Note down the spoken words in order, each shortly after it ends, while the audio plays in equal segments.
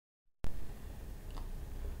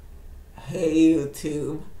Hey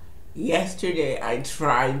YouTube. Yesterday I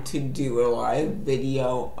tried to do a live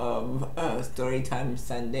video of Storytime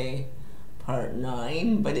Sunday Part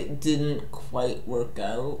 9, but it didn't quite work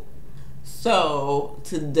out. So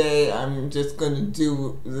today I'm just going to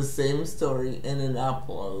do the same story in an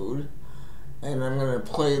upload, and I'm going to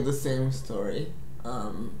play the same story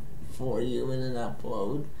for you in an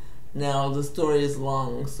upload. Now the story is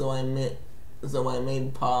long, so I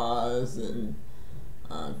made pause and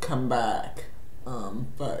come back.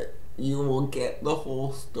 But you will get the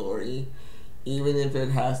whole story, even if it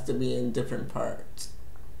has to be in different parts.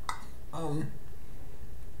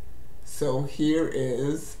 So here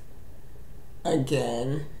is,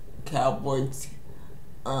 again, Cowboy's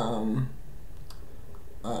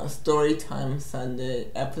Storytime Sunday,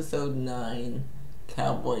 Episode 9,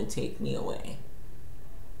 Cowboy Take Me Away.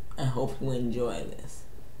 I hope you enjoy this.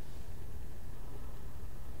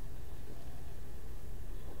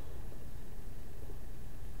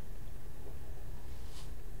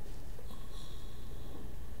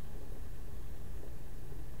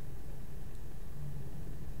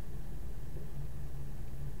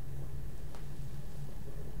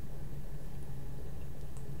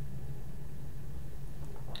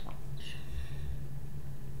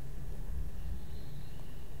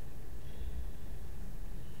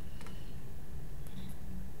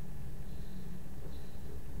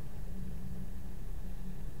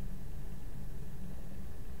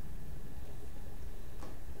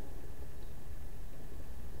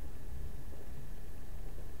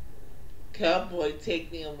 Cowboy, Take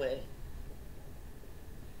Me Away.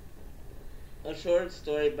 A short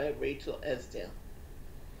story by Rachel Esdaille.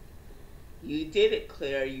 You did it,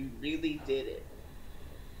 Claire. You really did it.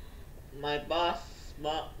 My boss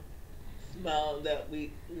smiled at me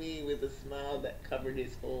with a smile that covered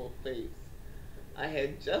his whole face. I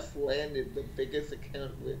had just landed the biggest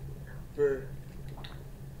account for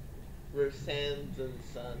Sands and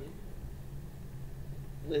Son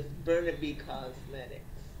with Burnaby Cosmetics.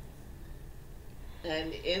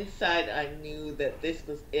 And inside I knew that this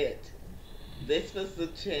was it. This was the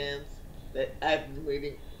chance that I've been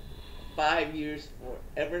waiting 5 years for,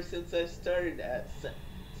 ever since I started at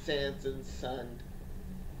Sands and Son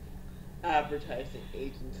advertising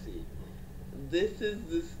agency. This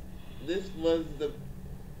was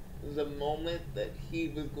the moment that he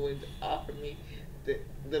was going to offer me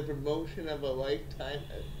the promotion of a lifetime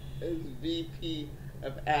as VP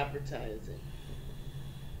of advertising.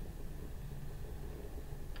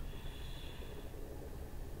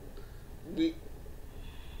 We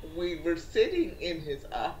were sitting in his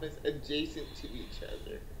office adjacent to each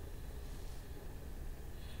other.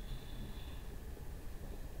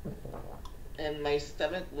 And my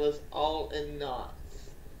stomach was all in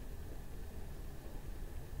knots.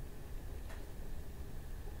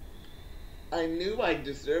 I knew I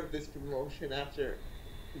deserved this promotion after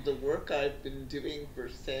the work I've been doing for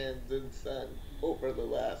Sands and Son over the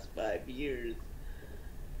last 5 years.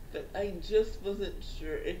 But I just wasn't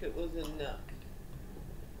sure if it was enough.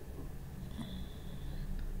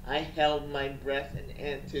 I held my breath in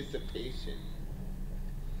anticipation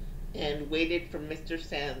and waited for Mr.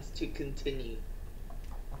 Sands to continue.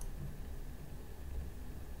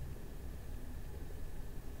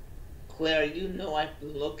 Claire, you know I've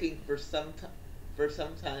been looking for some time for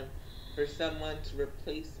someone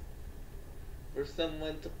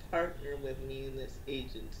to partner with me in this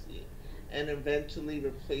agency and eventually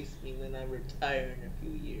replace me when I retire in a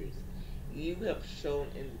few years. You have shown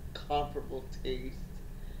incomparable taste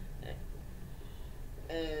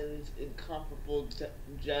and incomparable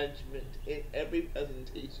judgment in every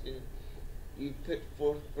presentation you put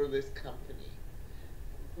forth for this company.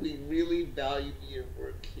 We really value your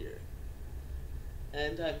work here,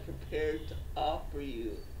 and I'm prepared to offer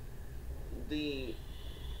you the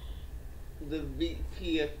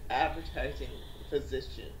VP of advertising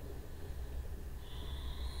position.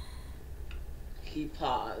 He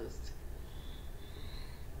paused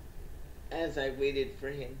as I waited for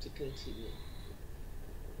him to continue.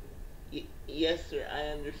 Yes, sir, I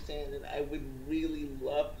understand, and I would really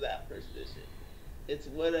love that position. It's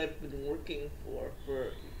what I've been working for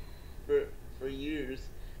years,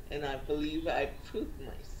 and I believe I've proved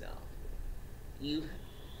myself. You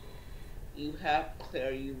have,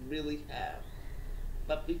 Claire, you really have.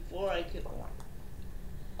 But before I can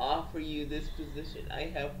offer you this position,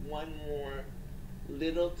 I have one more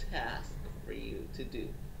little task for you to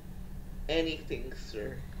do. Anything,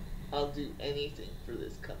 sir. I'll do anything for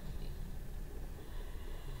this company.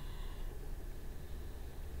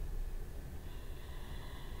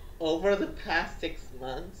 Over the past 6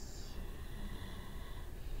 months,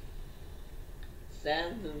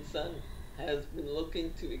 Sands and Son has been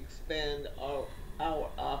looking to expand our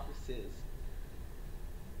offices.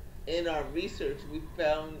 In our research, we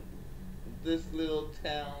found this little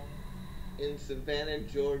town in Savannah,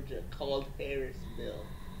 Georgia called Harrisville.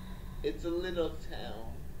 It's a little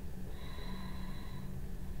town,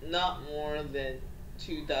 not more than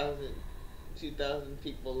 2,000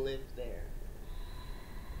 people live there.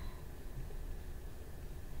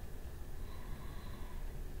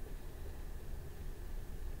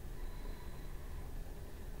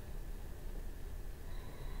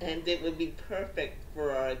 And it would be perfect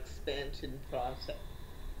for our expansion projects.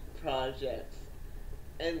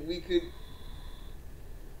 And we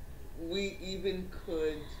even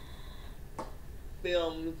could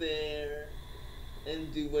film there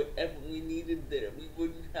and do whatever we needed there. We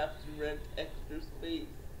wouldn't have to rent extra space.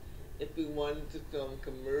 If we wanted to film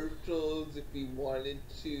commercials,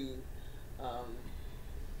 um,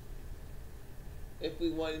 if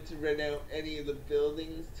we wanted to rent out any of the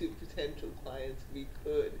buildings to potential clients, we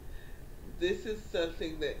could. This is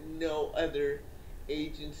something that no other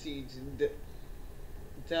agency's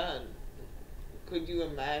done. Could you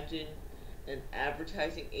imagine an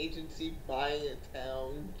advertising agency buying a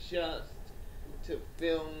town to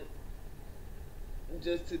film,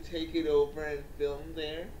 just to take it over and film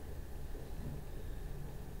there?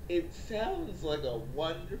 It sounds like a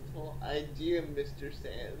wonderful idea, Mr.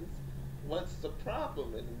 Sands. What's the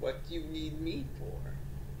problem and what do you need me for?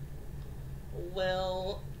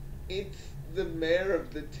 Well, it's the mayor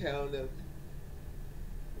of the town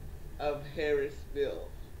of Harrisville.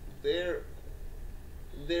 They're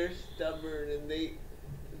they're stubborn and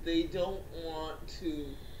they don't want to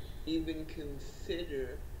even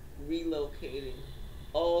consider relocating.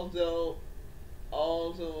 Although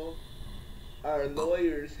although our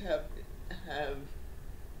lawyers have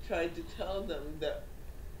tried to tell them that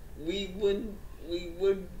we wouldn't we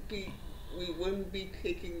would be we wouldn't be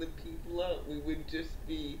kicking the people out. We would just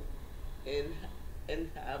be in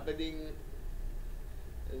inhabiting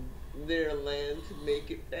their land to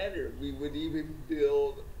make it better. We would even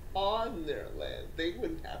build on their land. They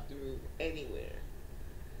wouldn't have to move anywhere.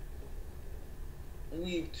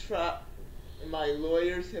 We've tried. My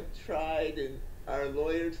lawyers have tried, and our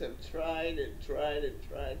lawyers have tried and tried and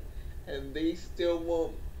tried, and they still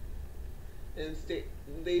won't. And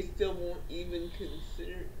they still won't even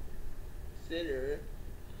consider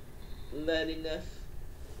letting us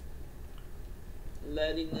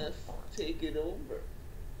letting us take it over.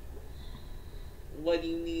 What do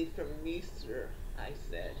you need from me, sir? I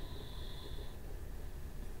said.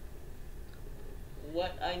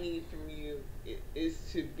 What I need from you is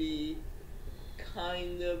to be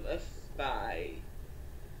kind of a spy.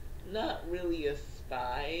 Not really a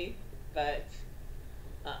spy, but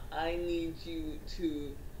I need you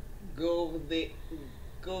to go the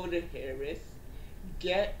go to Harris,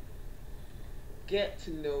 get get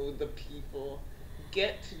to know the people,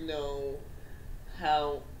 get to know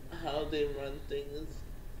how how they run things,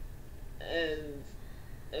 and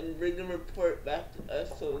bring a report back to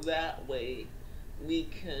us so that way we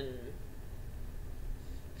can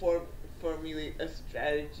for, formulate a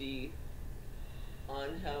strategy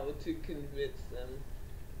on how to convince them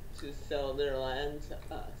to sell their land to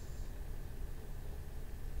us.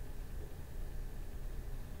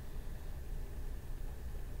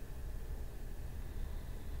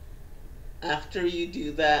 After you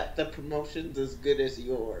do that, the promotion's as good as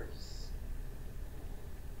yours.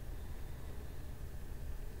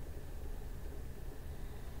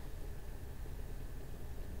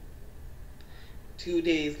 2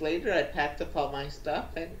 days later, I packed up all my stuff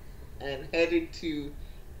and headed to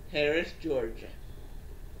Harris, Georgia.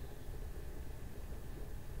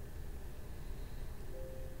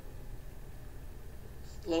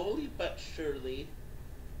 Slowly but surely,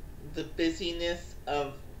 the busyness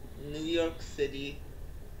of New York City,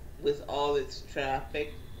 with all its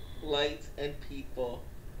traffic, lights, and people,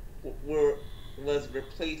 were was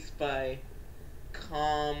replaced by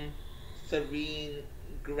calm, serene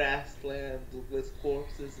grassland with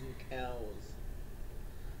horses and cows.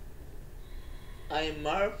 I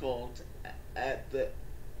marveled at the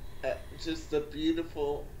at just the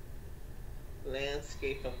beautiful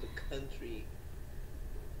landscape of the country,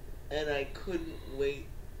 and I couldn't wait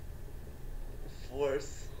for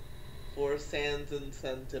Sands and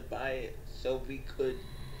Son to buy it so we could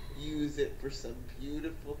use it for some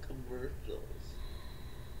beautiful commercials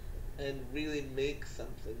and really make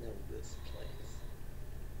something of this place.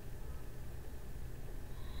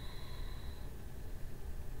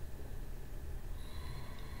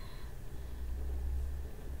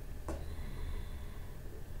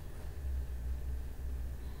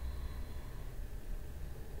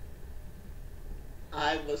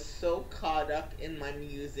 I was so caught up in my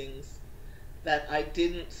musings that I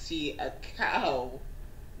didn't see a cow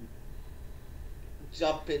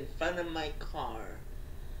jump in front of my car.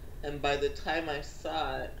 And by the time I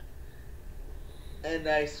saw it, and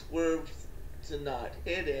I swerved to not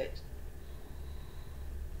hit it,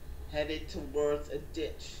 headed towards a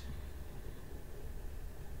ditch.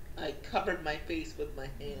 I covered my face with my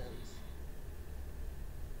hands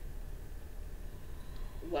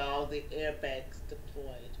while the airbags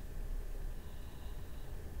deployed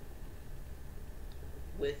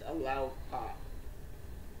with a loud pop.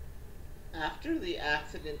 After the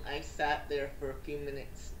accident, I sat there for a few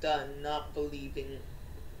minutes stunned, not believing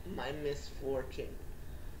my misfortune.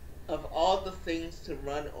 Of all the things to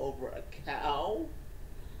run over a cow?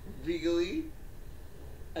 Really?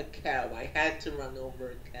 A cow. I had to run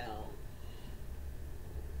over a cow.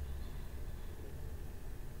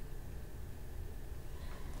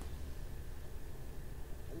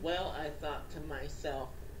 Well, I thought to myself,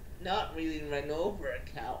 not really run over a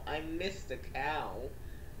cow. I missed a cow.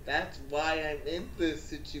 That's why I'm in this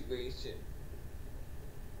situation.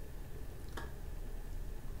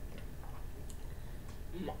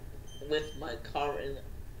 With my car in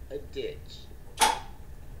a ditch.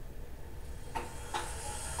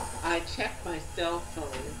 I checked my cell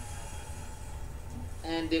phone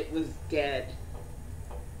and it was dead.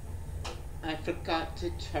 I forgot to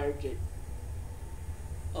charge it.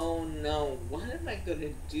 Oh no, what am I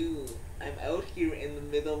gonna do? I'm out here in the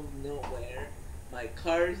middle of nowhere. My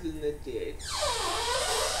car's in the ditch.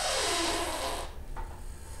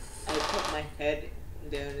 I put my head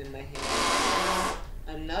down in my hands.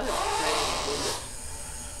 I'm not afraid,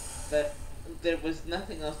 but there was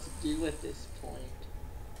nothing else to do at this point.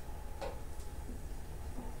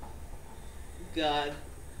 God,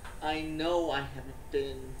 I know I haven't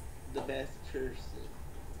been the best person,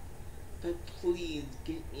 but please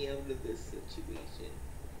get me out of this situation.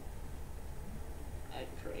 I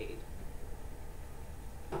prayed.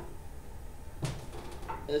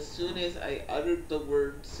 As soon as I uttered the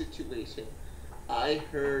word situation, I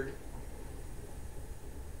heard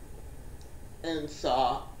and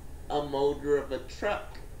saw a motor of a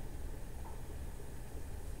truck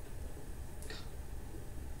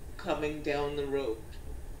coming down the road.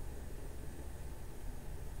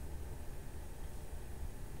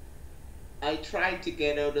 I tried to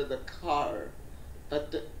get out of the car,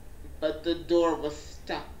 but the door was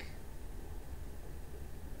stuck.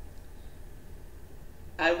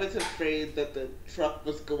 I was afraid that the truck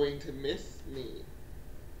was going to miss me.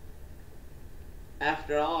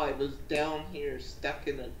 After all, I was down here stuck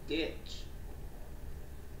in a ditch.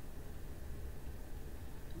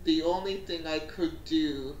 The only thing I could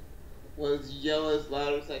do was yell as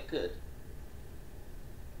loud as I could.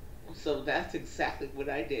 So that's exactly what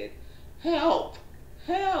I did. Help!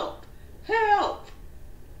 Help! Help!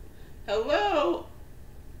 Hello?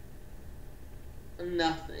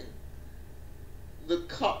 Nothing. The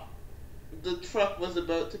truck was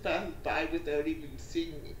about to pass by without even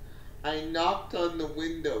seeing me. I knocked on the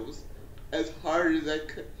windows as hard as I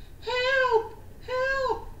could. Help!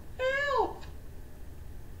 Help! Help!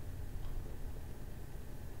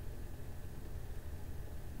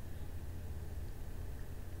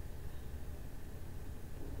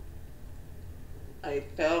 I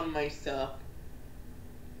found myself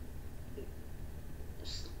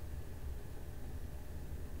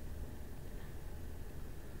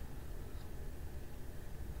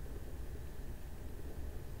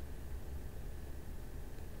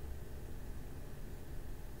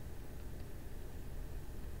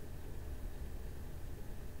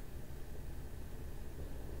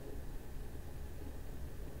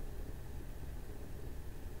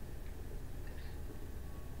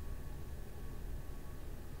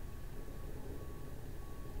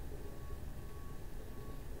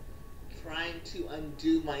trying to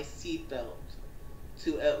undo my seatbelt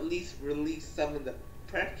to at least release some of the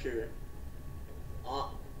pressure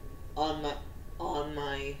on my on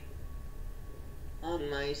my on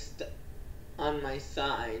my on my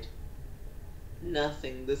side.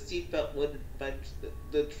 Nothing. The seatbelt wouldn't budge.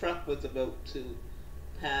 The truck was about to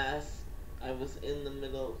pass. I was in the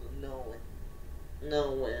middle of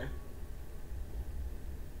nowhere.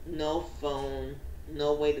 No phone.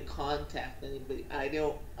 No way to contact anybody. I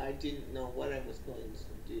didn't know what I was going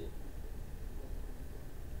to do.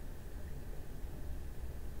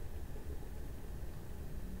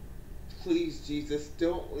 Please, Jesus,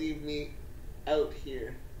 don't leave me out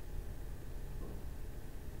here.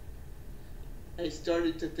 I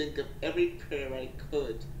started to think of every prayer I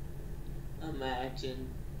could imagine.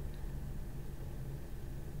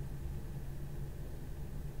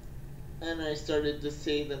 And I started to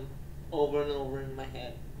say them over and over in my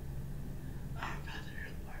head. Our Father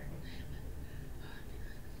who art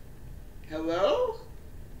in heaven. Hello?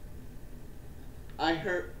 I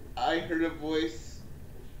heard a voice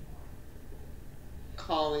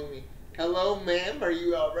calling me. Hello, ma'am, are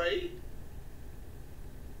you alright?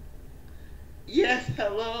 Yes,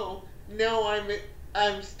 hello. No,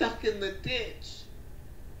 I'm stuck in the ditch.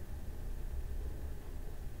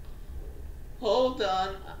 Hold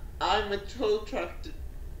on, I'm a tow truck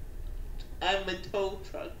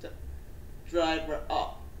driver.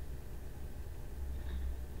 Oh,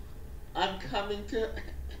 I'm coming to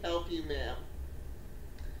help you, ma'am.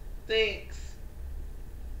 Thanks.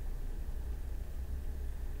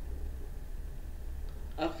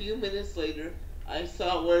 A few minutes later, I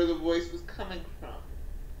saw where the voice was coming from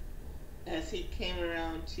as he came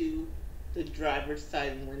around to the driver's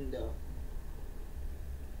side window.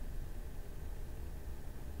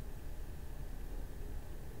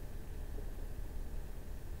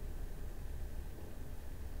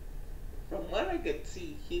 From what I could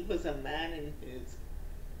see, he was a man in his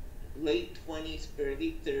late 20s,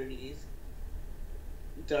 early 30s,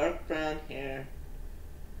 dark brown hair,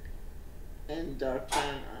 and dark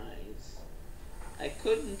brown eyes. I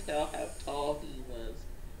couldn't tell how tall he was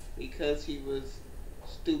because he was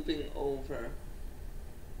stooping over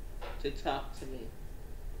to talk to me.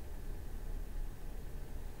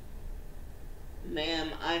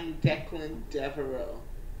 Ma'am, I'm Declan Devereaux,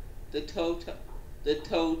 the tow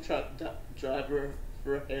truck driver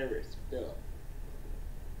for Harrisville.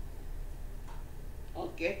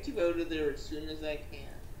 I'll get you out of there as soon as I can.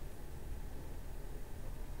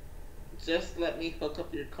 Just let me hook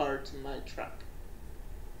up your car to my truck.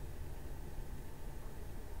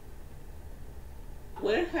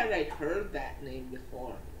 Where had I heard that name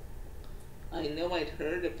before? I know I'd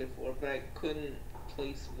heard it before, but I couldn't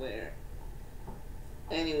place where.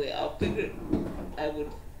 Anyway, I'll figure it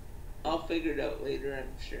out later,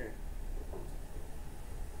 I'm sure.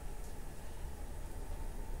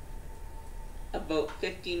 About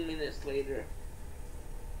 15 minutes later,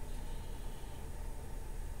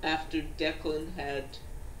 after Declan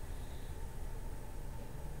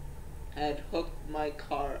had hooked my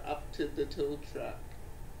car up to the tow truck,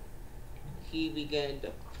 he began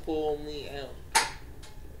to pull me out.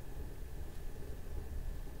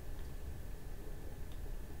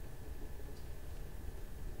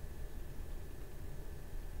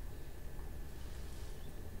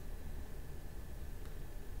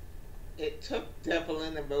 It took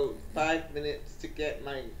Devlin about 5 minutes to get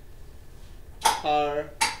my car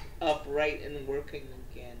upright and working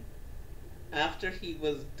again. After he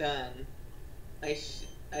was done, I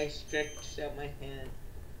stretched out my hand.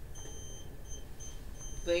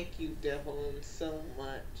 Thank you, Devlin, so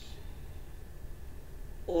much.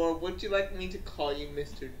 Or would you like me to call you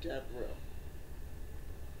Mr. Devereaux?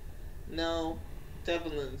 No,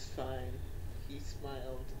 Devlin's fine. He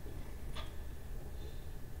smiled.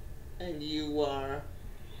 And you are...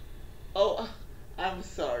 Oh, I'm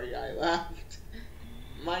sorry, I laughed.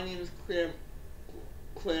 My name's Claire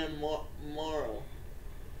Morrow,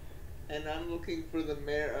 and I'm looking for the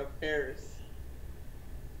mayor of Paris.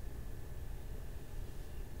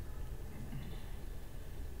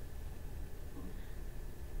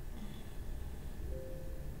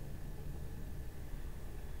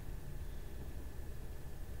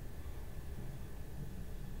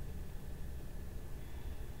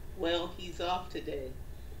 Well, he's off today.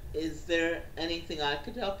 Is there anything I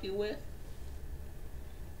could help you with?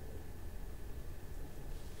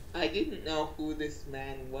 I didn't know who this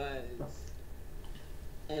man was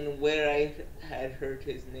and where I had heard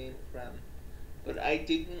his name from, but I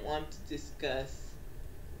didn't want to discuss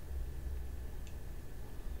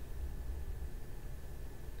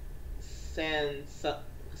Sands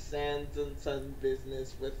and Son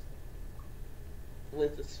business with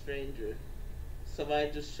a stranger, so I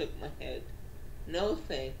just shook my head. No,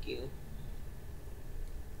 thank you.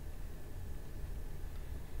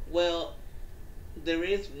 Well, there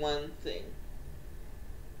is one thing.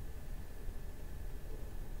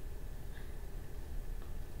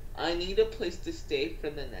 I need a place to stay for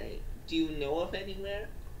the night. Do you know of anywhere?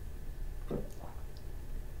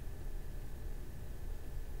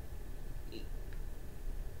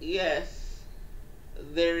 Yes.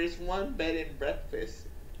 There is one bed and breakfast.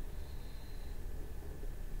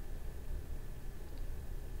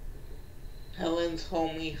 Helen's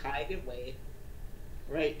homely hideaway,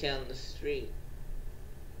 right down the street.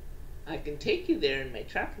 I can take you there in my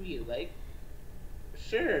truck if you like.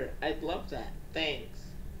 Sure, I'd love that. Thanks.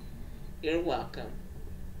 You're welcome.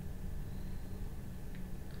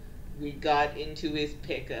 We got into his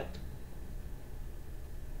pickup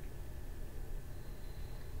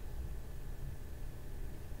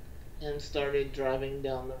and started driving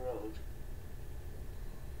down the road.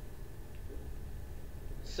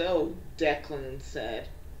 "So," Declan said,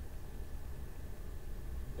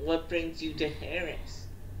 "what brings you to Harris?"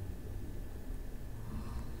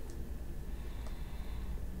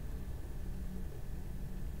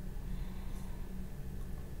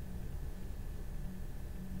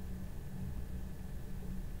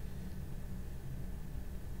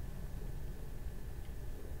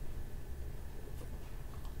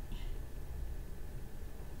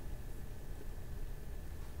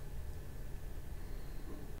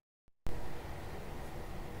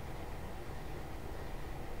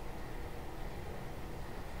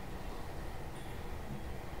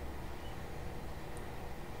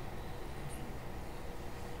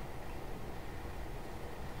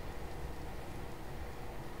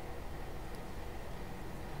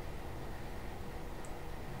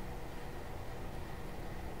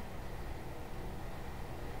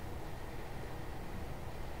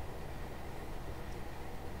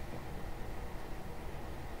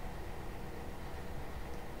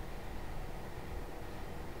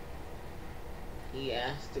 He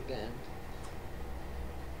asked again.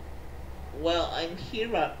 "Well, I'm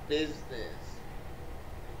here on business,"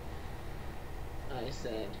 I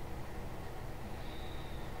said.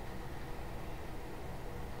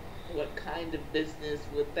 "What kind of business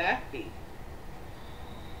would that be?"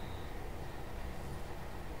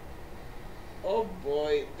 Oh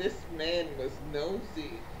boy, this man was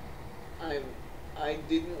nosy. I, I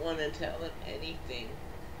didn't want to tell him anything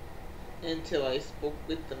until I spoke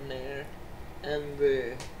with the mayor and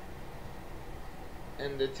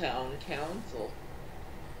the town council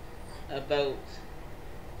about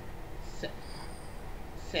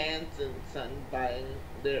Sands and Son buying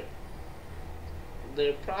their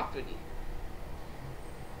property.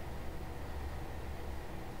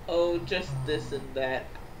 "Oh, just this and that."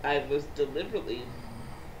 I was deliberately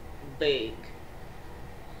vague,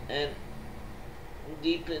 and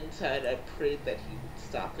deep inside I prayed that he would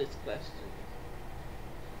stop his questions.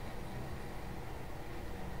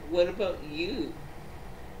 "What about you?"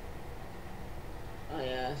 I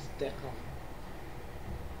asked Declan.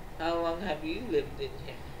 "How long have you lived in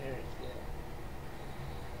Harrisville?"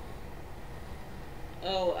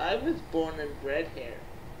 "Oh, I was born and bred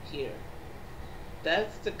here.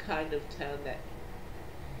 That's the kind of town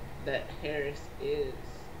that Harris is.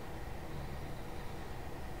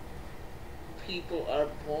 People are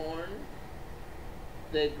born,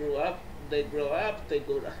 they grow up, they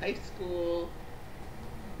go to high school,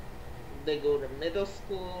 they go to middle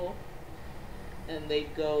school, and they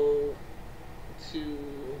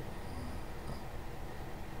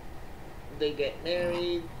get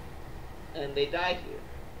married, and they die here.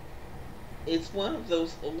 It's one of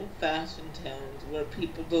those old-fashioned towns where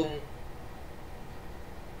people don't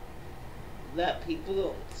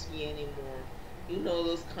see anymore. You know,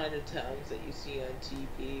 those kind of towns that you see on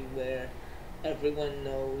TV where everyone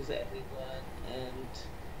knows everyone, and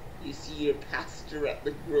you see your pastor at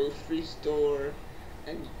the grocery store,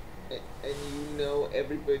 and you know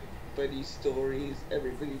everybody's stories,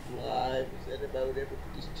 everybody's lives, and about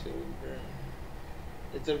everybody's children.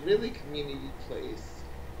 It's a really community place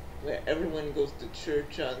where everyone goes to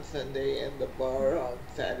church on Sunday and the bar on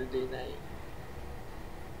Saturday night.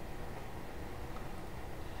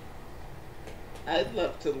 I'd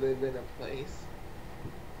love to live in a place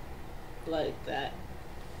like that.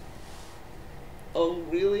 "Oh,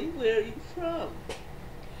 really? Where are you from?"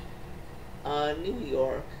 "New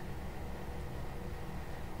York."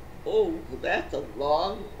 "Oh, that's a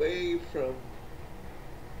long way from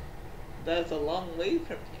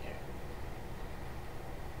here."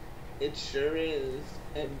 "It sure is,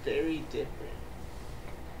 and very different."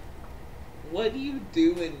 "What do you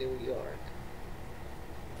do in New York?"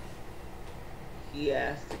 he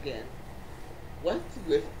asked again. What's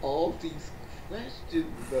with all these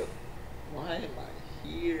questions about why am I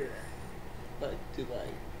here? What do I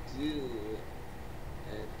do?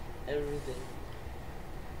 And everything.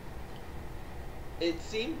 It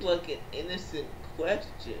seemed like an innocent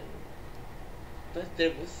question, but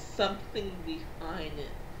there was something behind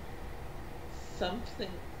it.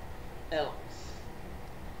 Something else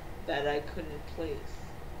that I couldn't place.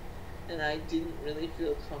 And I didn't really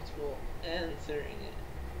feel comfortable answering it.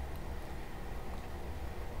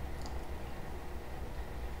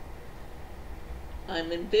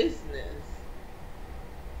 "I'm in business."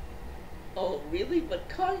 "Oh, really? What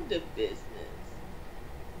kind of business?"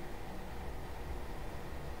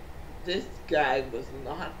 This guy was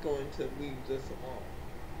not going to leave this alone.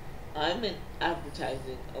 "I'm in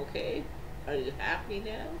advertising, okay? Are you happy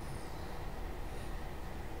now?"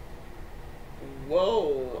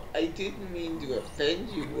 Whoa, I didn't mean to offend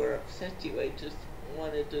you or upset you. I just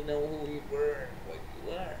wanted to know who you were and what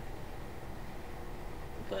you are.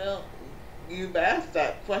 Well, you've asked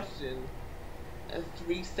that question at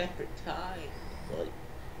 3 separate times. Like,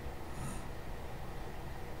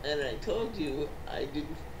 and I told you I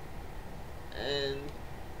didn't, and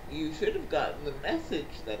you should have gotten the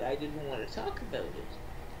message that I didn't want to talk about it.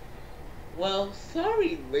 Well,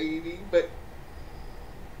 sorry, lady, but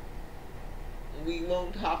we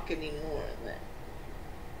won't talk anymore then.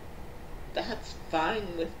 That's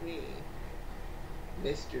fine with me,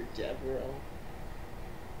 Mr. Devereaux.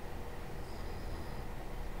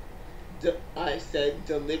 I said,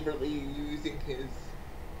 deliberately using his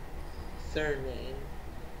surname.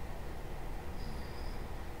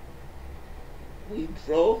 We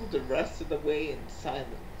drove the rest of the way in silence.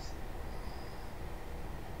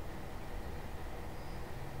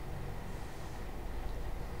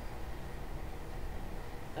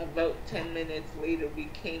 About 10 minutes later, we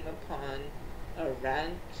came upon a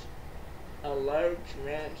large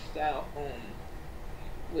ranch-style home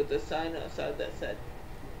with a sign outside that said,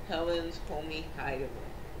 Helen's Homey Hideaway.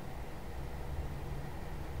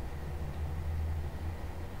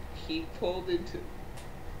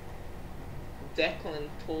 Declan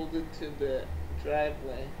pulled into the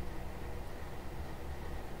driveway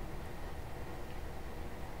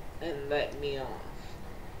and let me off.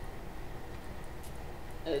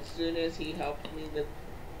 As soon as he helped me lift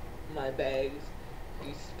my bags,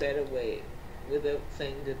 he sped away without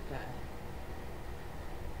saying goodbye.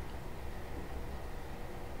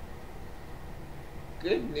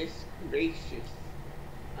 Goodness gracious,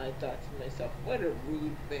 I thought to myself, what a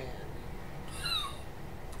rude man.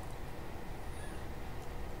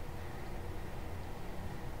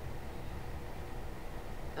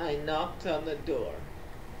 I knocked on the door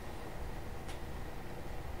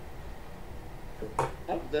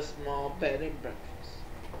of the small bed and breakfast.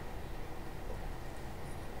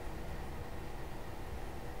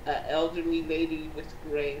 An elderly lady with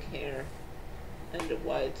graying hair and a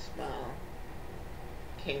wide smile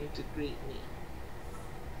came to greet me.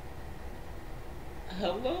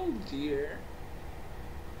 Hello, dear.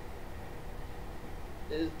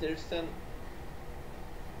 Is there something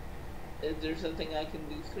I can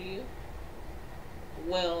do for you?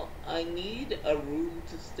 Well, I need a room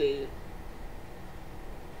to stay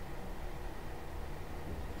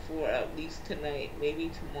for at least tonight, maybe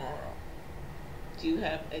tomorrow. Do you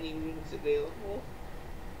have any rooms available?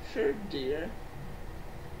 Sure, dear.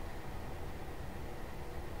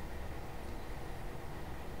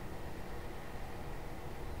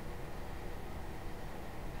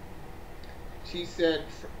 She said,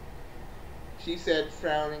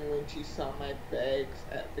 frowning when she saw my bags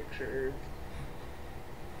at the curb.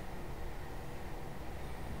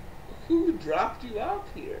 Who dropped you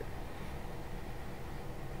off here?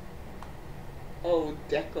 Oh,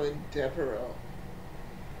 Declan Devereaux,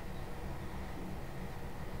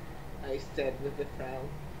 I said with a frown.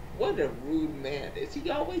 What a rude man. Is he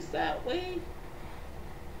always that way?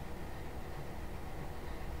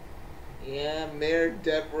 Yeah, Mayor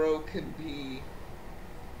Devereaux can be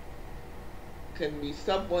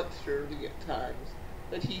somewhat surly at times,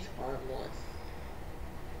 but he's harmless.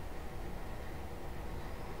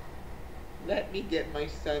 Let me get my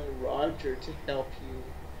son Roger to help you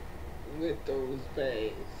with those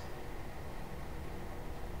bags.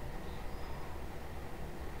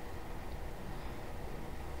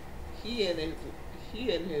 He and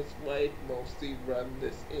his wife mostly run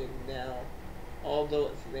this inn now, although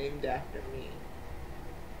it's named after me.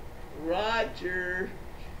 Roger,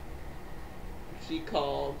 she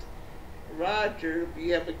called. Roger, we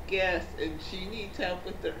have a guest and she needs help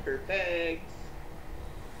with her bags.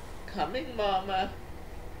 Coming, Mama.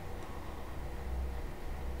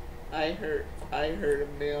 I heard a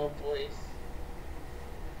male voice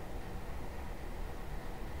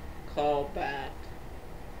call back.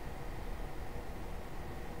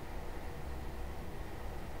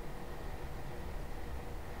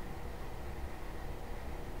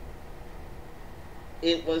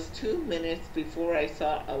 It was 2 minutes before I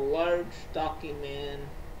saw a large, stocky man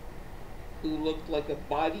who looked like a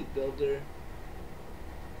bodybuilder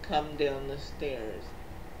come down the stairs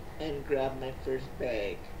and grab my first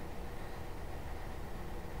bag.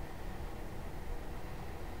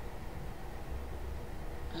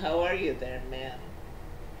 How are you there, ma'am?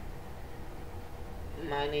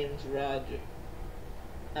 My name's Roger.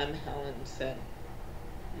 I'm Helen's son.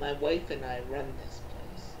 My wife and I run this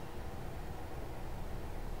place.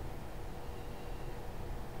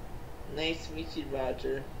 Nice to meet you,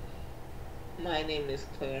 Roger. My name is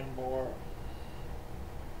Claire Morrow.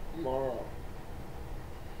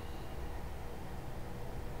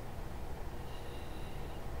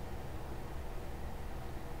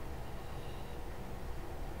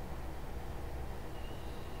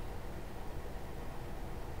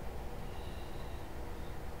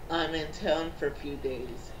 I'm in town for a few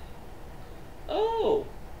days. Oh,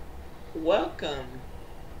 welcome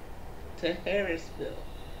to Harrisville.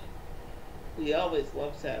 We always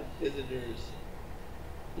love to have visitors.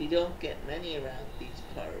 We don't get many around these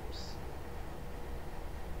parts.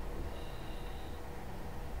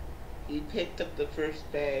 He picked up the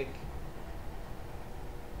first bag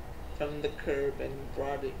from the curb and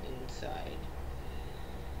brought it inside.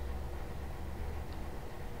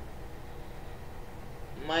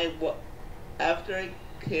 After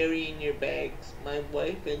carrying your bags, my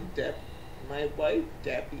wife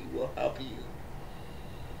Debbie will help you.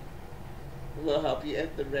 We'll help you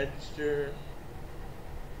at the register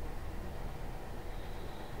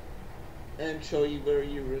and show you where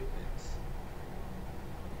your room is.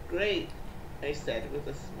 Great, I said with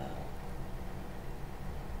a smile.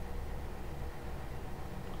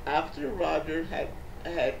 After Roger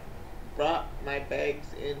had brought my bags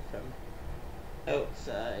in from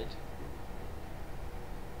outside,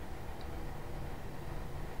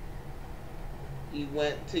 he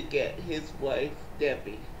went to get his wife,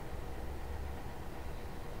 Debbie.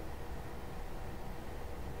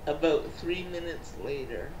 About 3 minutes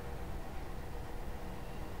later,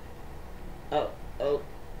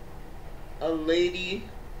 a lady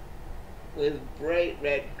with bright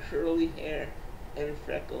red curly hair and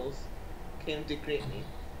freckles came to greet me.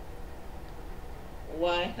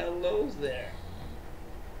 Why, hello there.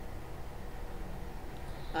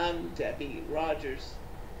 I'm Debbie, Roger's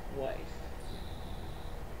wife.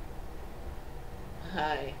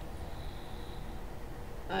 Hi,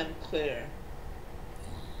 I'm Claire.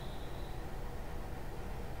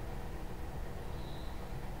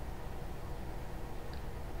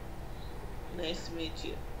 Nice to meet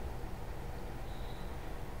you.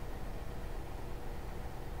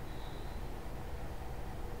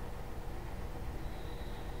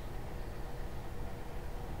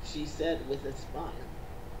 She said with a smile.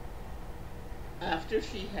 After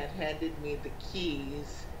she had handed me the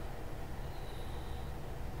keys,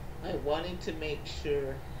 I wanted to make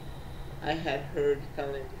sure I had heard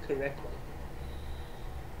Helen correctly.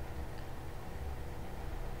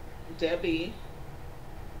 Debbie,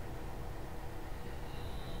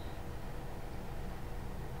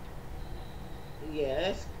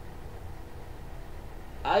 yes,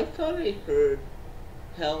 I thought I heard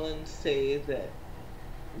Helen say that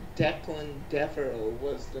Declan Devereaux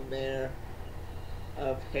was the mayor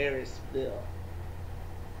of Harrisville.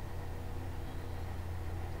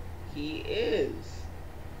 He is.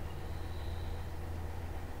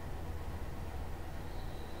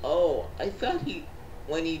 Oh, I thought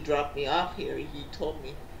when he dropped me off here, he told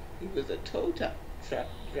me he was a tow truck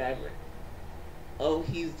driver. Oh,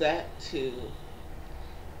 he's that too.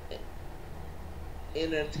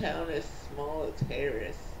 In a town as small as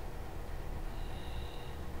Harris,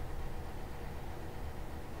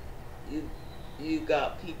 you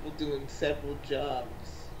got people doing several jobs.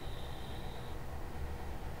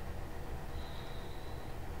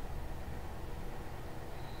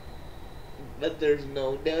 But there's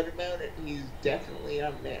no doubt about it, he's definitely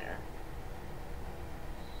a mayor.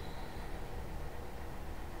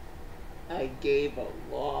 I gave a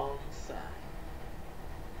long sigh.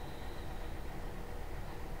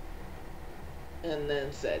 And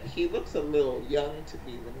then said, he looks a little young to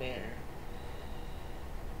be the mayor.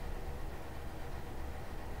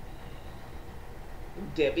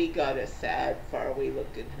 Debbie got a sad, faraway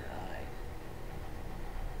look in her eye.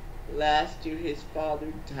 Last year his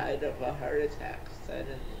father died of a heart attack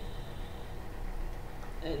suddenly,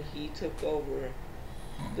 and he took over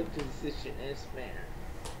the position as mayor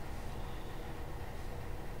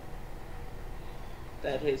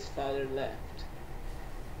that his father left.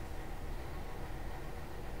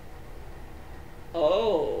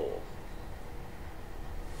 Oh.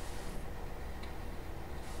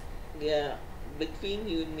 Yeah, between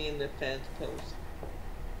you and me and the fence post,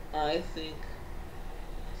 I think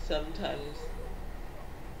sometimes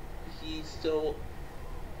he's so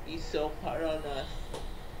hard on us.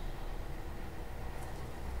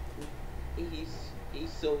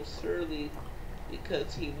 He's so surly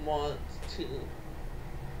because he wants to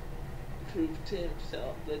prove to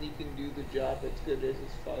himself that he can do the job as good as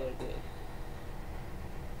his father did.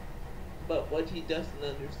 But what he doesn't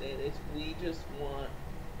understand is we just want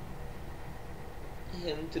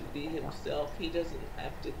him to be himself. He doesn't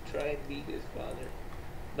have to try and be his father.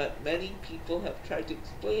 But many people have tried to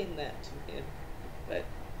explain that to him, but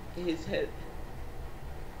his head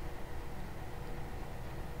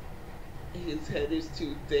is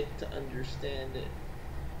too thick to understand it.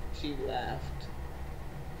 She laughed.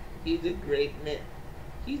 He's a great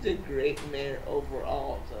mayor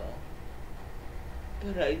overall, though.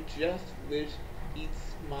 but I just wish he'd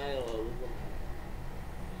smile a little more.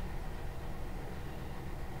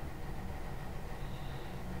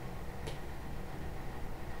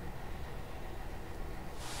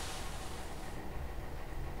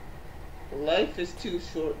 Life is too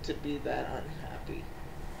short to be that unhappy.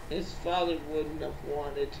 His father wouldn't have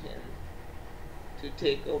wanted him to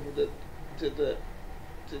take over the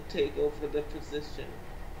to take over the position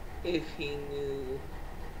if he knew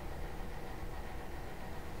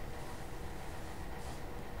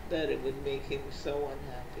that it would make him so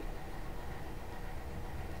unhappy.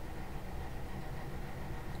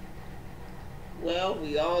 Well,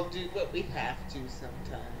 we all do what we have to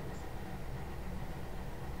sometimes,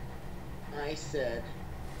 I said.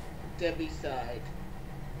 Debbie sighed.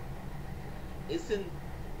 Isn't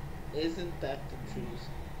that the truth?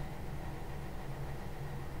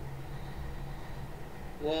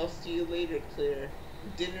 Well, see you later, Claire.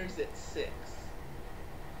 Dinner's at 6.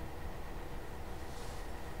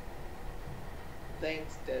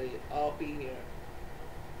 Thanks, Debbie. I'll be here.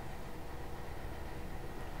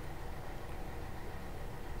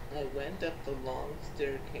 I went up the long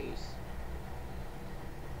staircase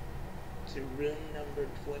to room number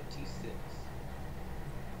 26.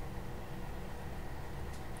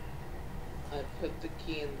 I put the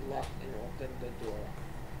key in the lock and opened the door.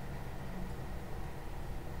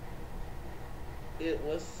 It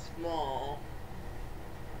was small,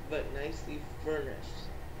 but nicely furnished,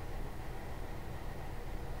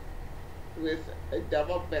 with a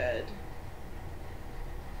double bed,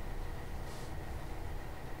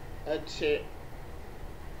 a chair,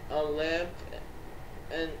 a lamp,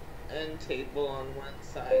 and table on one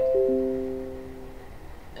side,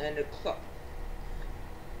 and a clock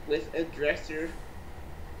with a dresser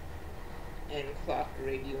and clock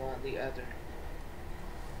radio on the other.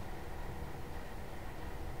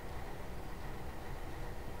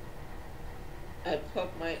 I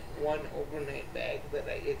put my one overnight bag that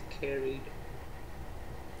I had carried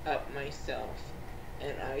up myself,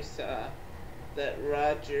 and I saw that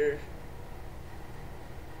Roger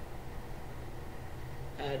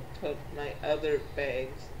had put my other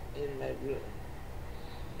bags in my room,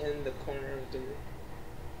 in the corner of the room.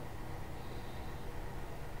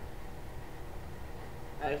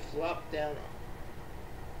 I flopped down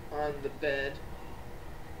on the bed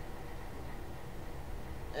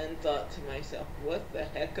and thought to myself, what the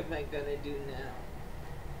heck am I gonna do now?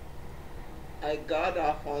 I got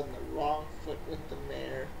off on the wrong foot with the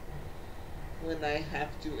mayor when I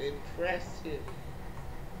have to impress him.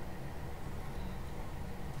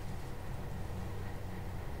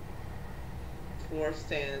 For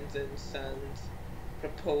Sands and Sons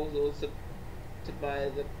proposals to buy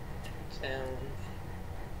the town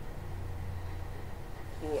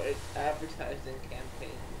for its advertising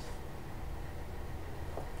campaigns.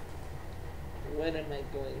 What am I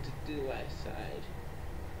going to do? I sighed.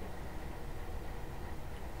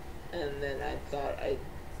 And then I thought I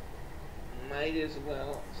might as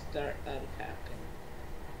well start unpacking.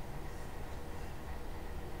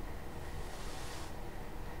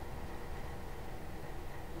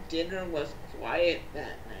 Dinner was quiet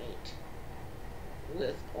that night,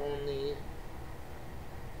 with only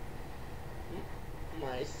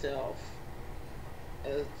myself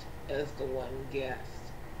as the one guest.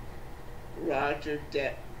 Roger,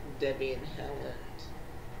 Debbie, and Helen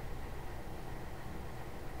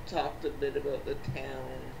talked a bit about the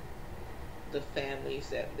town, the families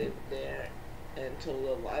that lived there, and told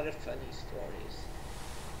a lot of funny stories.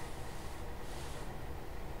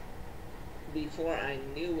 Before I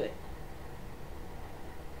knew it,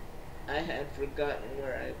 I had forgotten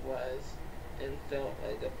where I was and felt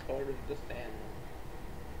like a part of the family.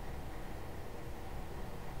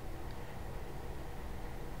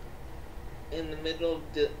 In the middle of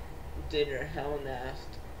dinner, Helen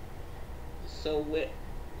asked, So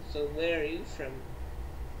where are you from,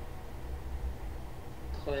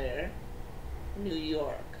 Claire? New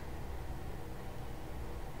York.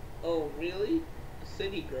 Oh, really? A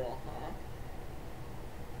city girl, huh?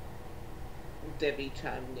 Debbie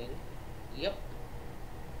chimed in. Yep.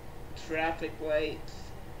 Traffic lights,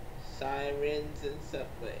 sirens, and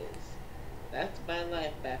subways. That's my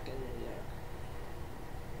life back in New York.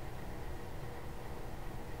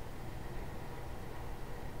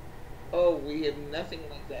 Oh, we have nothing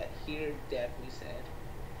like that here, Debbie said.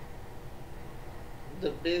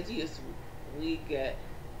 The busiest we get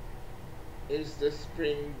is the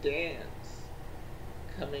spring dance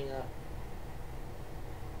coming up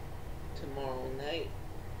tomorrow night.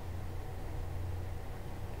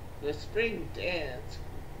 The spring dance?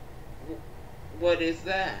 What is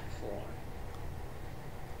that for?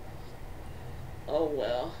 Oh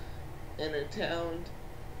well, in a town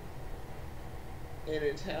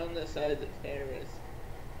the size of Paris,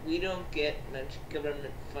 we don't get much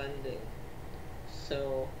government funding.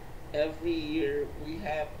 So every year we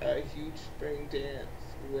have a huge spring dance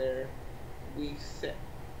where we set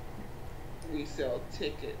we sell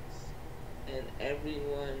tickets, and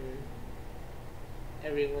everyone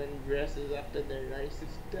dresses up in their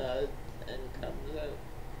nicest duds and comes out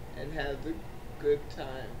and has a good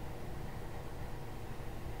time.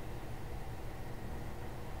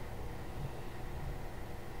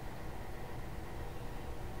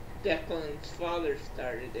 Declan's father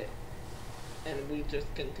started it, and we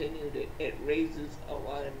just continued it. It raises a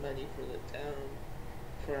lot of money for the town,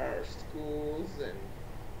 for our schools and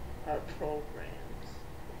our programs.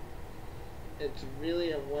 It's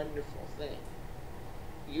really a wonderful thing.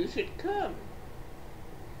 You should come.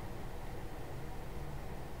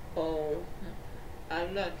 Oh,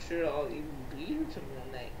 I'm not sure I'll even be here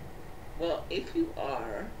tomorrow night. Well, if you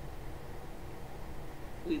are,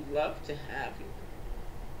 we'd love to have you.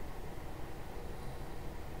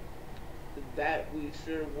 That we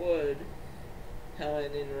sure would,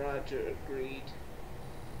 Helen and Roger agreed.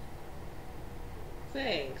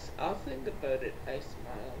 Thanks, I'll think about it, I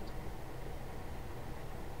smiled,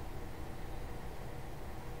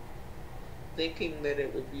 thinking that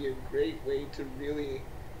it would be a great way to really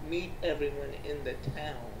meet everyone in the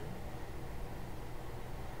town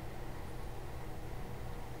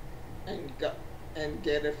and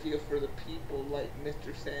get a feel for the people like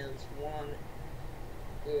Mr. Sands wanted.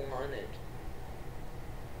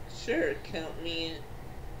 Sure, count me in.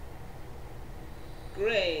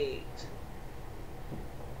 Great.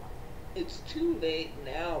 It's too late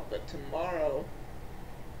now, but tomorrow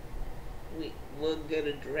we'll get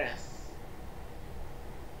a dress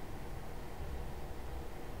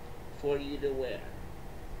for you to wear.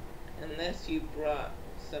 Unless you brought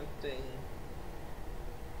something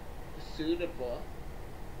suitable.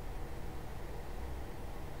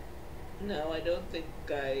 No, I don't think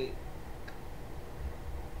I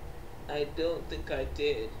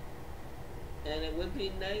did. And it would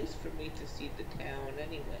be nice for me to see the town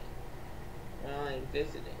anyway, while I'm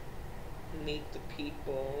visiting. Meet the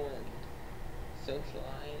people and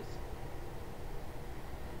socialize.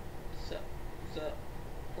 So,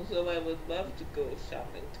 so I would love to go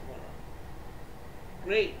shopping tomorrow.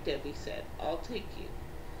 Great, Debbie said. I'll take you.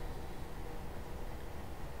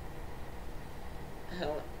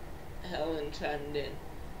 Helen chimed in.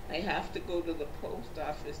 I have to go to the post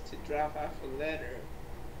office to drop off a letter.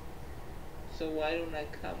 So why don't I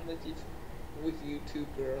come with you two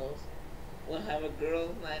girls? We'll have a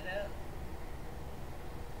girls' night out.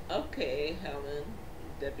 Okay, Helen,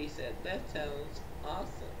 Debbie said. That sounds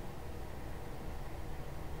awesome.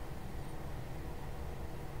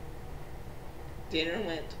 Dinner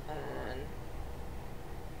went on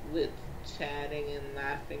with chatting and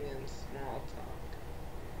laughing and small talk.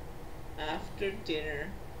 After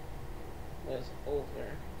dinner was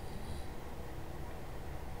over,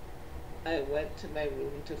 I went to my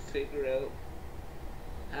room to figure out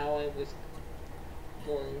how I was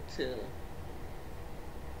going to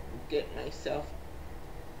get myself.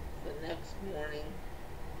 The next morning,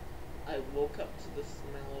 I woke up to the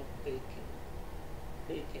smell of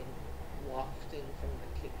bacon wafting from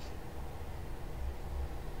the kitchen.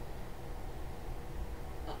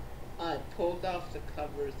 I pulled off the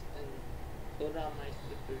covers and put on my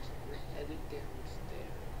slippers and headed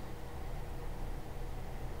downstairs.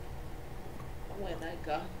 When I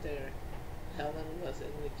got there, Helen was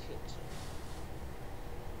in the kitchen.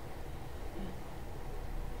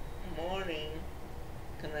 Morning.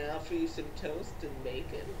 Can I offer you some toast and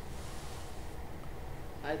bacon?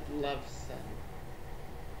 I'd love some.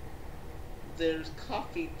 There's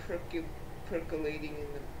coffee percolating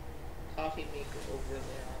in the coffee maker over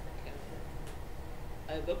there on the counter.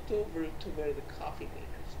 I looked over to where the coffee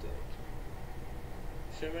maker stood.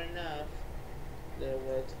 Sure enough, there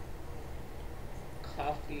was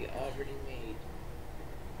coffee already made.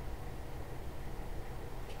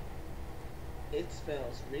 It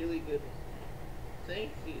smells really good.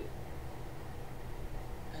 Thank you,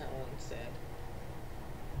 Helen said.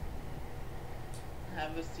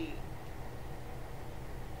 Have a seat.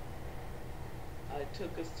 I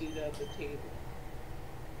took a seat at the table.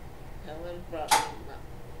 Helen brought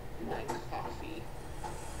me my coffee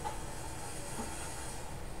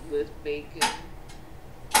with bacon,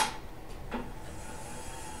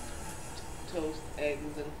 toast,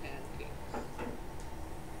 eggs, and pancakes.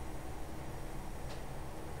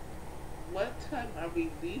 What time are we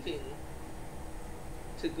leaving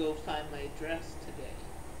to go find my dress today?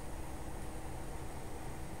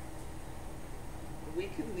 We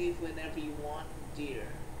can leave whenever you want, dear.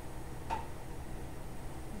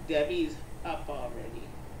 Debbie's up already.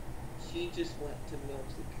 She just went to milk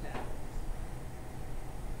the cows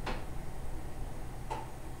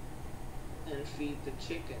and feed the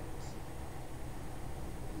chickens.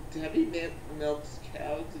 Debbie milks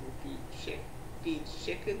cows and feeds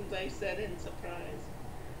chickens, I said in surprise.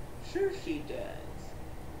 Sure she does.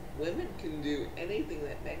 Women can do anything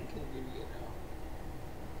that men can do, you know.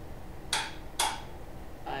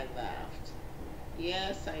 I laughed.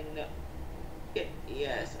 Yes, I know.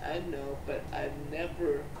 Yes, I know, but I've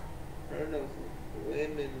never heard of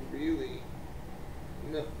women really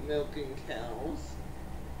milking cows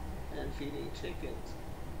and feeding chickens.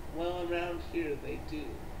 Well, around here they do.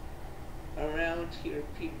 Around here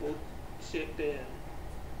people chip in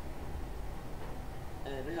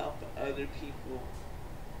and help other people.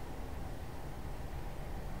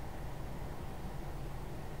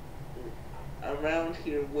 Around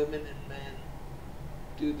here women and men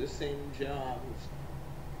do the same jobs.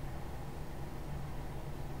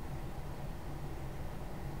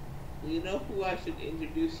 You know who I should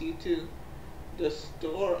introduce you to? The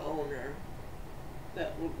store owner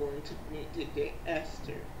that we're going to meet today,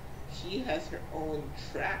 Esther. She has her own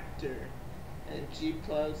tractor and she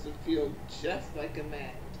plows the field just like a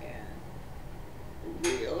man can.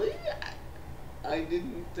 Really? I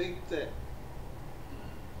didn't think that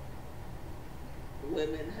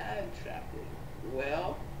women had tractors.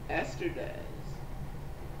 Well, Esther does.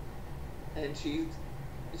 And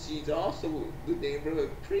she's also the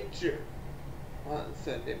neighborhood preacher on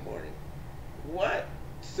Sunday morning. What?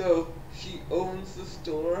 So she owns the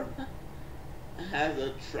store, has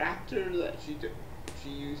a tractor that she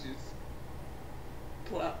uses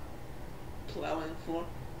plowing for,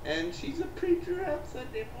 and she's a preacher on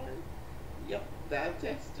Sunday morning. Yep, that's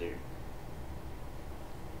Esther.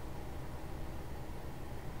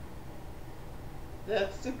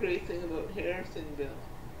 That's the great thing about Harrisonville.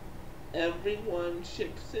 Everyone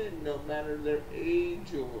chips in, no matter their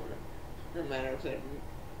age or no matter if they're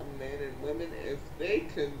men and women. If they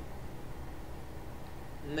can,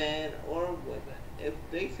 man or women, if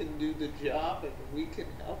they can do the job and we can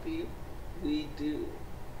help you, we do.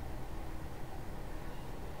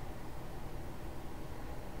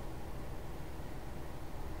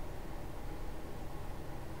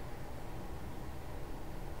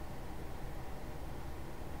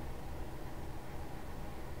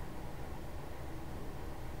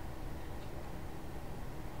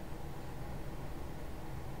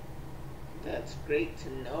 That's great to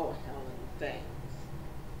know, Helen. Thanks.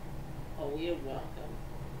 Oh, you're welcome.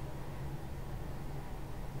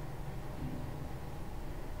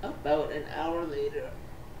 About an hour later,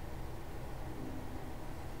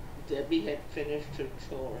 Debbie had finished her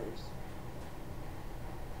chores,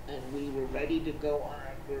 and we were ready to go on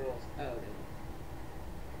our girls' outing.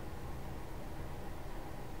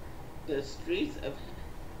 The streets of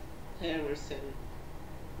Harrison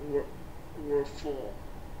were full.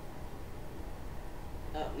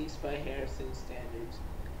 At least by Harrison standards.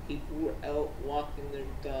 People were out walking their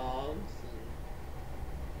dogs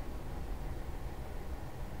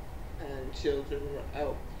and children were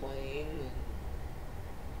out playing and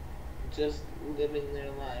just living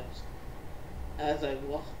their lives. As I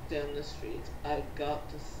walked down the streets, I got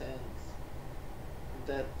the sense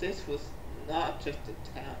that this was not just a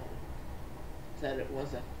town, that it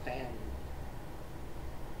was a family.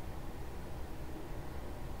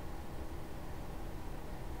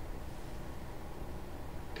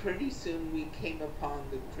 Pretty soon we came upon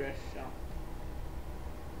the dress shop,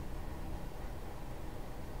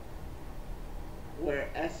 where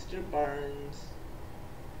Esther Barnes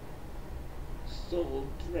sold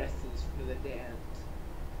dresses for the dance.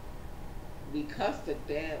 Because the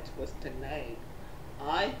dance was tonight,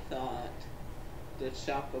 I thought the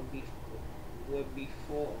shop would be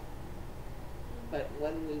full. But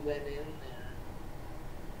when we went in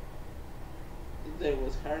there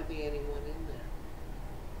was hardly anyone in there.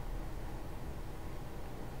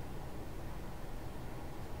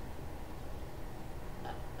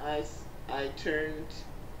 I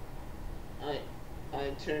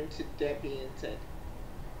turned to Debbie and said,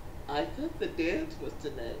 I thought the dance was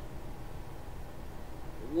tonight.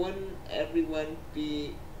 Wouldn't everyone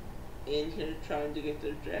be in here trying to get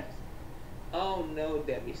their dress? Oh no,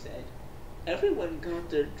 Debbie said. Everyone got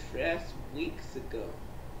their dress weeks ago.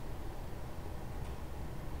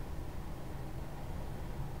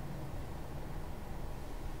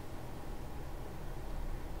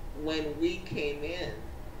 When we came in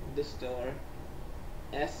the store,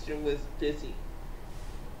 Esther was busy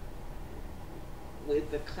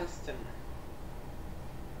with the customer.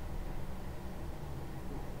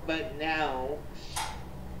 but now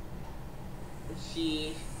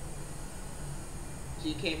she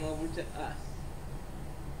she came over to us,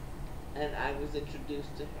 and I was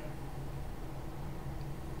introduced to her.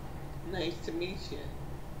 Nice to meet you,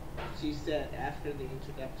 she said after the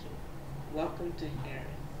introduction. Welcome to Harris.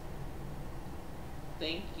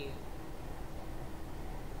 Thank you.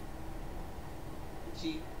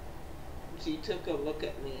 She took a look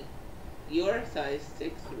at me. You're a size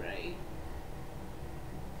 6, right?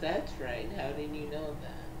 That's right. How did you know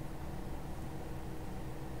that?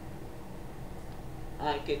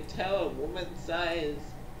 I can tell a woman's size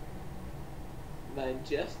by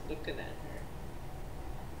just looking at her.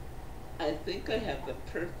 I think I have the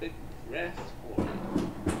perfect dress for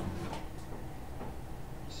you.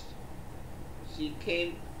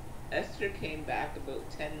 Esther came back about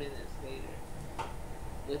 10 minutes later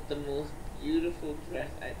with the most beautiful dress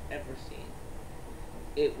I'd ever seen.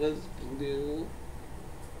 It was blue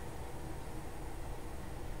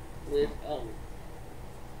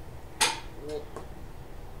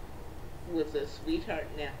with a sweetheart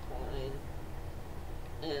neckline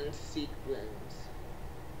and sequins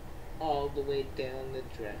all the way down the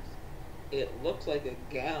dress. It looked like a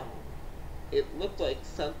gown. It looked like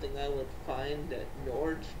something I would find at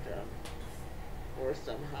Nordstrom or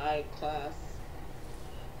some high-class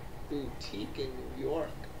boutique in New York,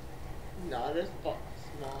 not a small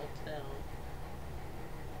town.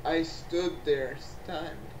 I stood there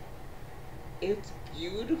stunned. It's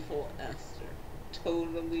beautiful, Esther.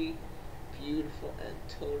 Totally beautiful and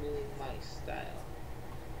totally my style.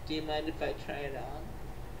 Do you mind if I try it on?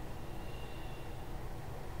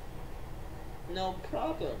 No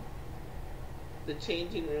problem. The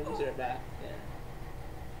changing rooms are back there.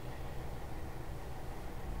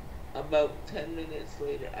 About 10 minutes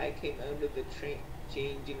later, I came out of the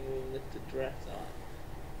changing room with the dress on.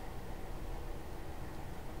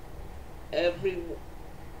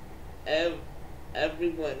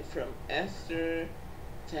 Everyone from Esther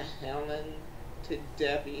to Helen to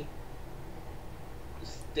Debbie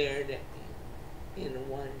stared at me in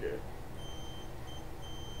wonder.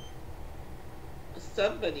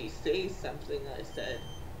 Somebody say something, I said,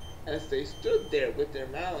 as they stood there with their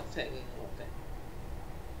mouths hanging open.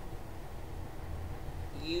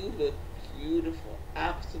 You look beautiful,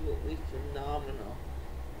 absolutely phenomenal,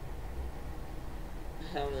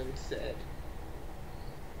 Helen said.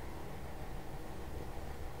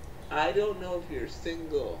 I don't know if you're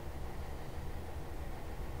single,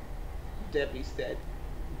 Debbie said,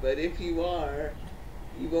 but if you are,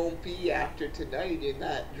 you won't be after tonight in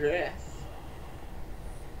that dress.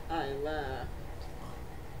 I laughed.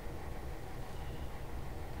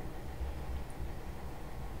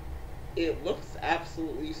 It looks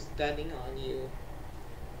absolutely stunning on you,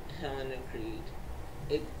 Helen agreed.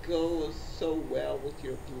 It goes so well with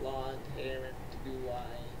your blonde hair and blue eyes.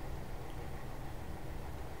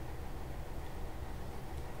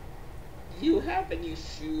 Do you have any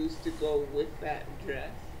shoes to go with that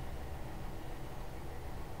dress?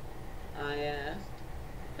 I asked.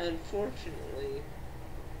 Unfortunately,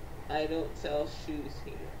 I don't sell shoes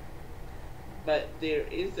here, but there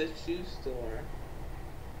is a shoe store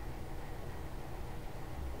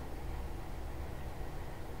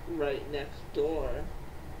right next door.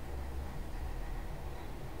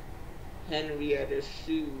 Henrietta's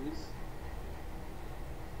Shoes.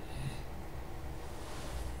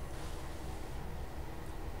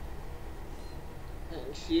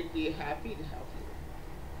 And she'd be happy to help you.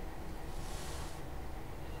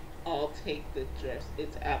 I'll take the dress.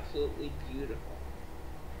 It's absolutely beautiful.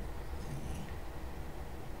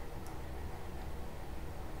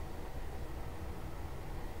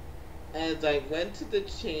 As I went to the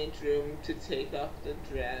change room to take off the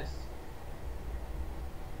dress,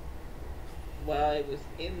 while I was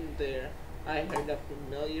in there, I heard a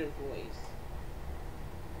familiar voice.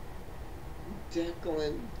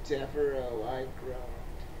 Declan Devereaux, I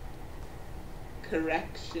groaned.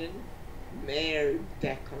 Correction, Mayor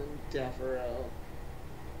Declan Devereaux,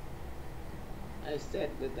 I said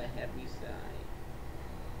with a heavy sigh.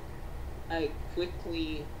 I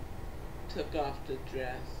quickly took off the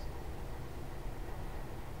dress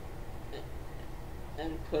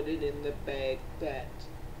and put it in the bag that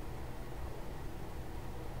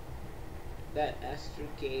Esther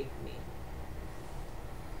gave me,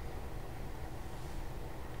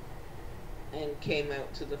 and came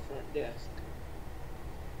out to the front desk.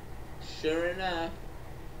 Sure enough,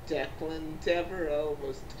 Declan Devereaux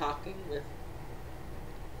was talking with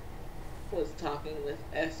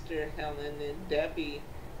Esther, Helen, and Debbie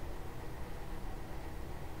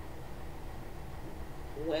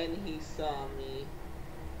when he saw me.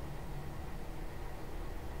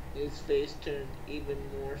 His face turned even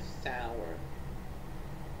more sour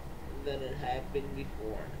than it had been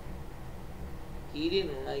before. He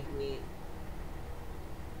didn't like me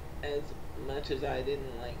as much as I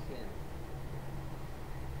didn't like him.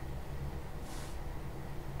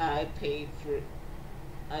 I paid for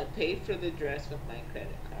the dress with my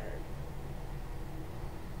credit card.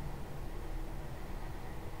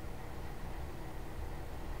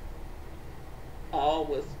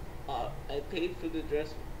 I paid for the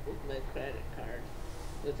dress with my credit card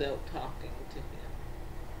without talking to him.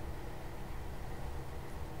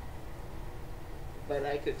 But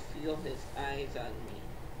I could feel his eyes on me.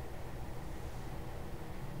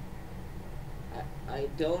 I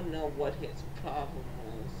don't know what his problem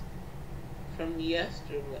was. From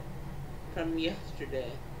yesterday,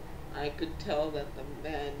 I could tell that the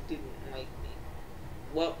man didn't like me.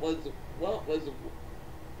 What was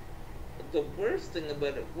the worst thing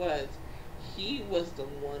about it was he was the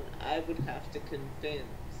one I would have to convince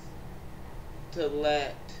to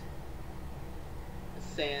let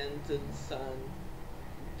Sands and Son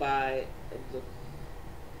buy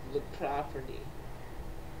the property.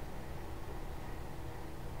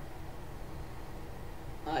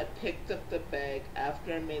 I picked up the bag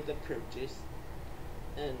after I made the purchase,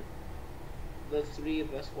 and the three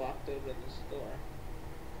of us walked over to the store.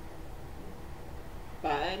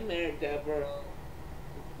 Bye, Mayor Devereaux,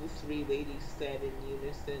 the three ladies said in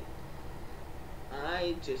unison.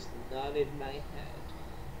 I just nodded my head.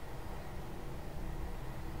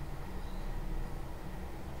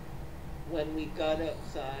 When we got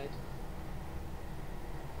outside,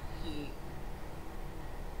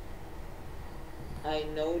 I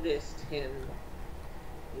noticed him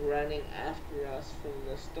running after us from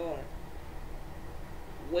the store.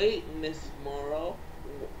 Wait, Miss Morrow.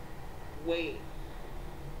 Wait.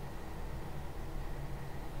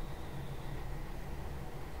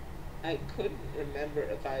 I couldn't remember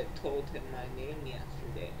if I had told him my name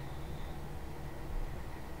yesterday.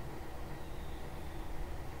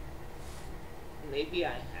 Maybe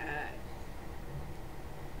I had.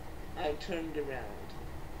 I turned around.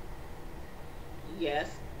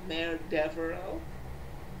 Yes, Mayor Devereaux?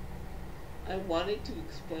 I wanted to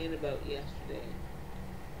explain about yesterday.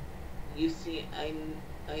 You see,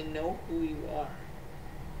 I know who you are,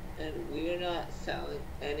 and we're not selling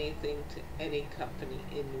anything to any company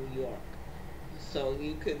in New York. So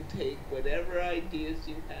you can take whatever ideas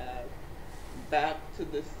you have back to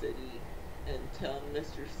the city and tell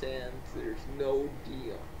Mr. Sands there's no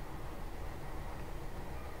deal.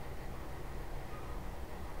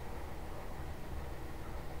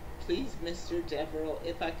 Please, Mr. Devereaux,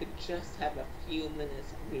 if I could just have a few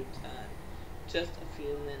minutes of your time. Just a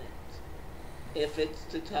few minutes. If it's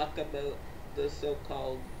to talk about the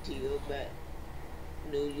so-called deal that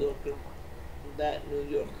New York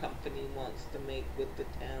company wants to make with the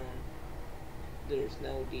town, there's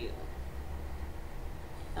no deal.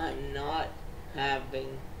 I'm not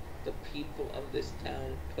having the people of this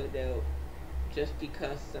town put out just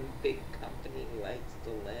because some big company likes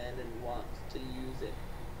the land and wants to use it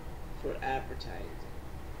for advertising.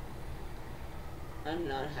 I'm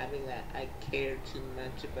not having that. I care too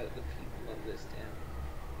much about the people of this town.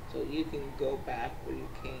 So you can go back where you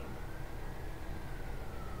came.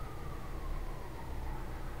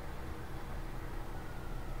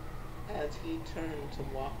 As he turned to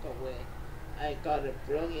walk away, I got a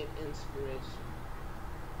brilliant inspiration.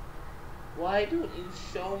 Why don't you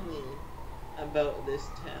show me about this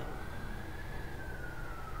town?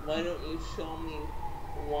 Why don't you show me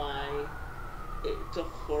why it's a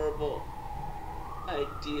horrible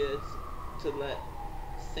idea to let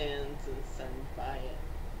Sands and Son buy it?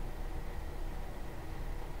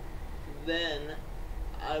 Then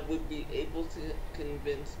I would be able to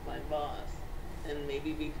convince my boss, and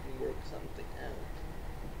maybe we can work something out.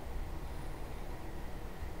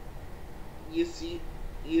 You see,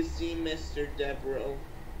 Mr. Devereaux,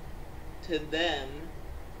 to them,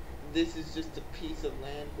 this is just a piece of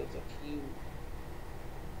land with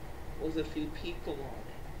a few people on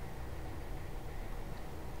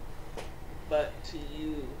it. But to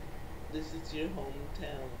you, this is your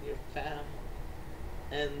hometown, your family,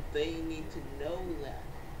 and they need to know that.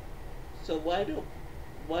 So why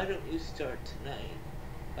don't you start tonight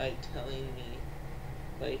by showing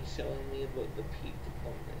me about the people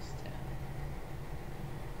of this town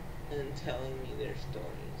and telling me their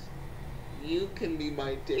stories. You can be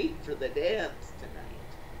my date for the dance tonight.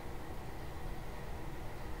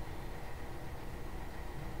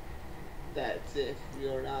 That's if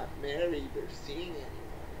you're not married or seeing anyone.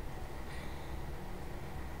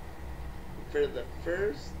 For the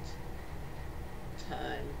first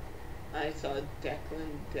time I saw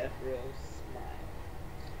Declan Devereaux smile.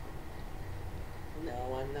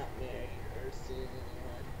 No, I'm not married or seeing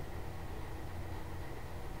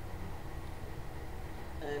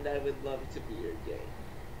anyone. And I would love to be your date.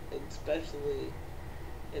 Especially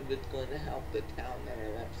if it's going to help the town that I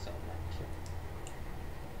love so much.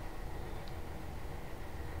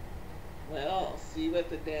 Well, see you at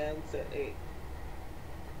the dance at 8.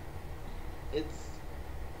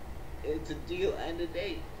 It's a deal and a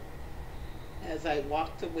date. As I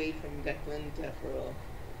walked away from Declan Devereaux,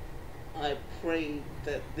 I prayed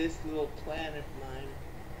that this little plan of mine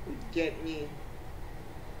would get me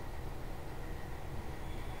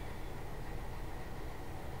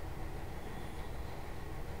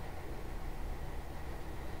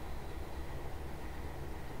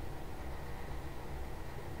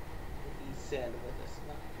he said with a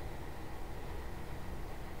smile.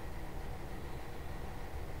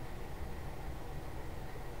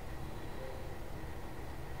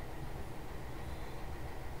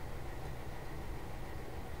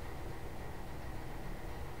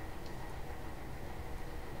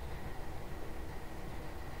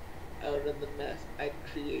 Out of the mess I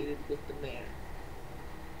created with the mayor.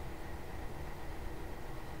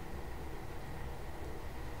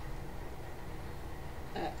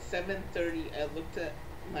 At 7:30, I looked at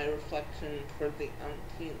my reflection for the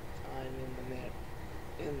umpteenth time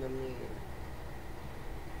in the mirror.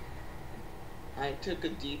 I took a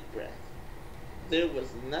deep breath. There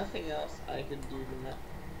was nothing else I could do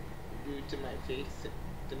to my face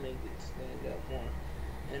to make it stand out more,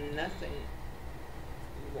 and nothing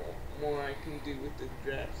more I can do with the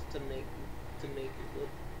dress to make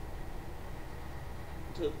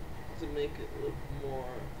it look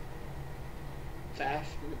more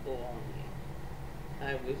fashionable on me.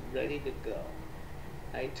 I was ready to go.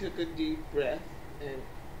 I took a deep breath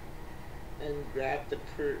and grabbed the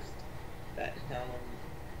purse that Helen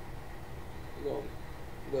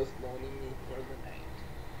was loaning me for the night.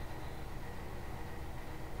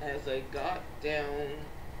 As I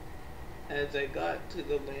got to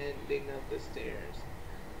the landing of the stairs,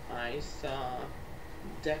 I saw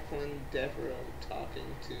Declan Devereaux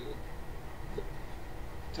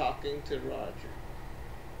talking to Roger.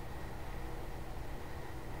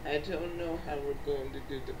 I don't know how we're going to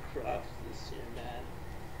do the crops this year, man.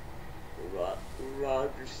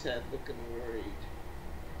 Roger said, looking worried.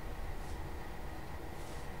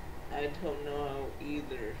 I don't know how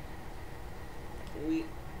either. We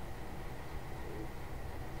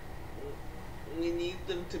need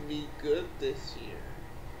them to be good this year,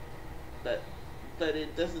 but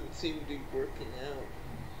it doesn't seem to be working out.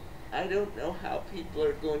 I don't know how people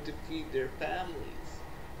are going to feed their families.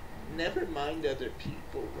 Never mind other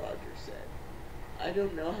people, Roger said. I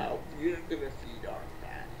don't know how we're gonna feed our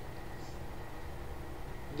families.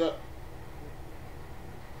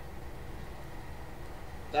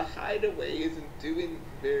 The hideaway isn't doing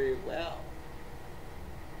very well,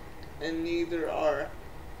 and neither are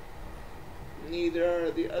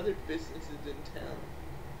the other businesses in town.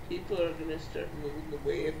 People are gonna start moving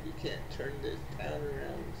away if we can't turn this town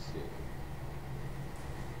around soon.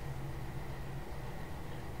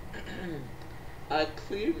 I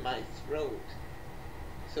cleared my throat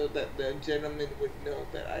so that the gentleman would know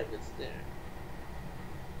that I was there.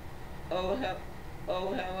 Oh,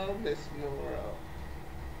 hello, Miss Morrow,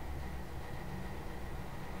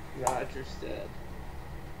 Roger said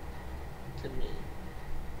to me.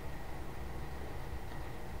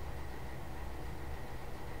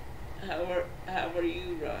 How are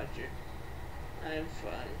you, Roger? I'm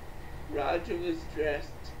fine. Roger was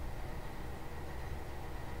dressed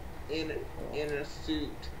in a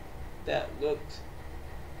suit that looked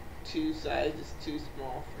 2 sizes too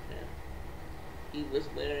small for him. He was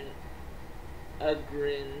wearing a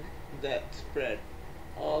grin that spread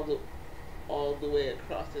all the way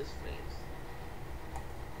across his face.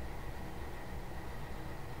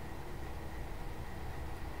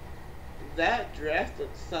 That dress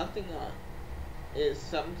is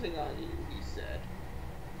something on you, he said.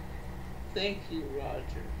 Thank you,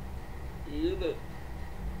 Roger. You look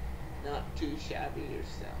not too shabby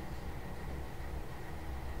yourself.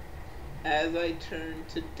 As I turned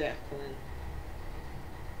to Declan,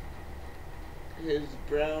 his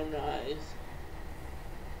brown eyes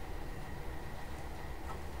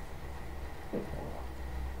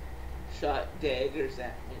shot daggers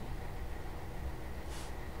at me.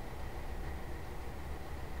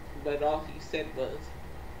 But all he said was,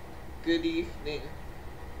 "Good evening,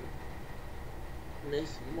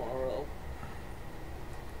 Miss Morrow."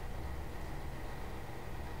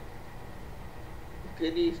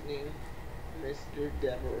 "Good evening, Mr.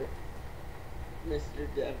 Devereaux."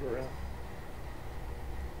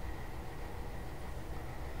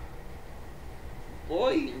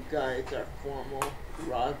 Boy, you guys are formal,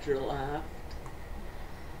 Roger laughed.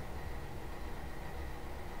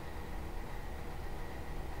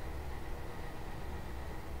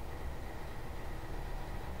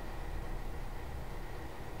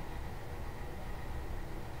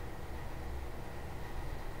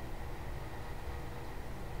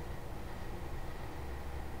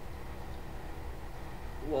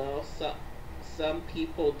 Well, some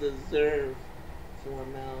people deserve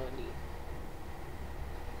formality.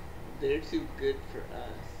 They're too good for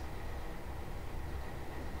us,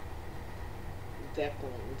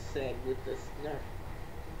 Declan said with the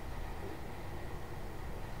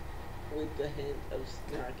hint of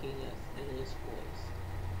snarkiness in his voice.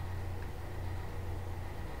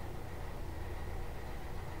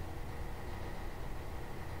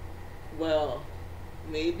 Well,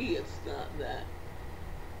 maybe it's not that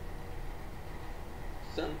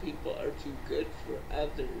some people are too good for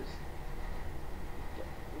others,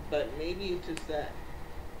 but maybe it's just that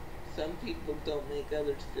some people don't make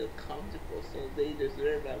others feel comfortable, so they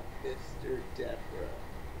deserve a Mr. Deborah.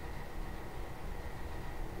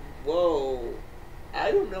 Whoa,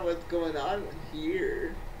 I don't know what's going on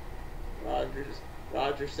here,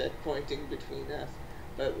 Roger said, pointing between us,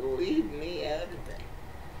 but leave me out of it.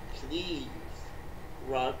 Please.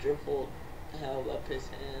 Roger held up his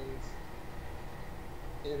hands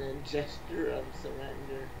in a gesture of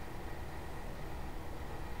surrender.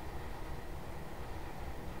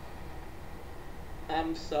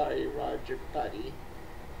 I'm sorry, Roger, buddy.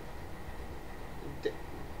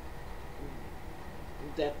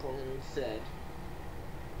 Declan said,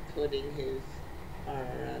 putting his arm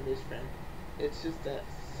around his friend. It's just that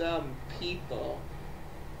some people,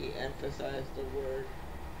 he emphasized the word,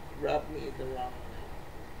 rub me the wrong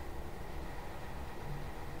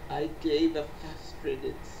way. I gave a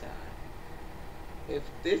frustrated sigh. If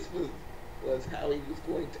this was how he was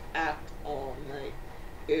going to act all night,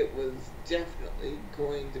 it was definitely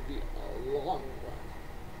going to be a long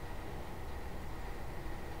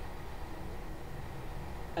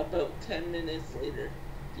one. About 10 minutes later,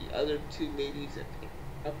 the other two ladies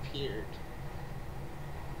appeared.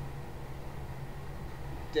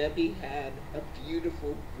 Debbie had a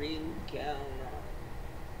beautiful green gown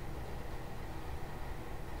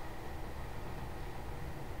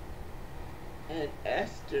on. And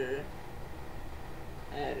Esther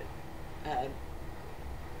had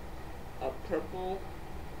a purple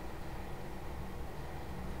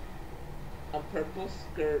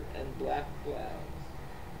skirt and black blouse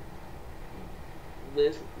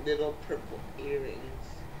with little purple earrings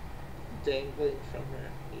dangling from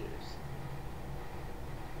her ears.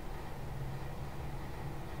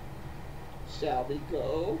 Shall we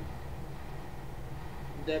go?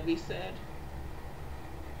 Debbie said.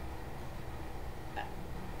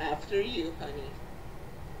 After you, honey.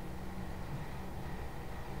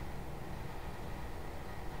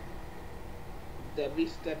 Debbie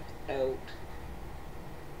stepped out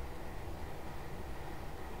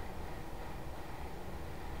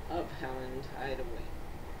of Helen's hideaway,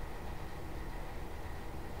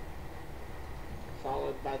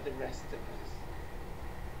 followed by the rest of us.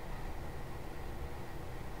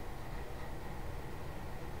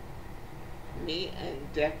 Me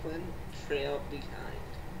and Declan trailed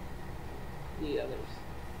behind the others.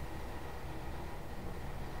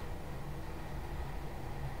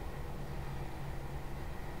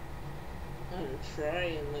 I'm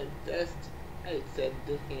trying my best, I said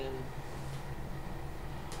to him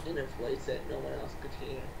in a voice that no one else could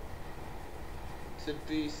hear, to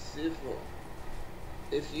be civil.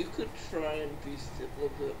 If you could try and be civil,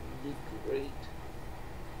 that would be great,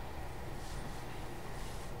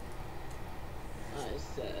 I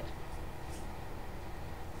said.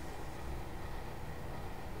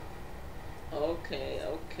 Okay,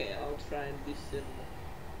 I'll try and be civil.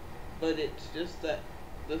 But it's just that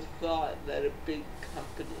the thought that a big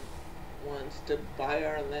company wants to buy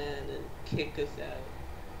our land and kick us out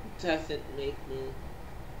doesn't make me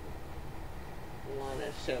want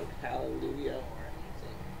to shout hallelujah or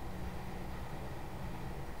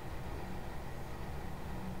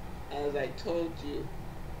anything. As I told you,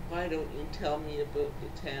 why don't you tell me about the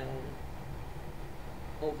town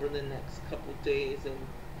over the next couple days, and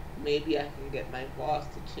maybe I can get my boss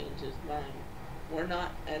to change his mind. We're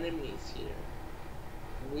not enemies here.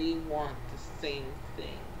 We want the same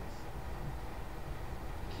things.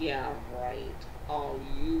 Yeah, right. All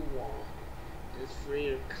you want is for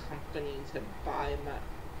your company to buy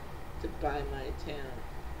my town.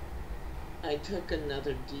 I took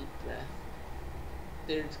another deep breath.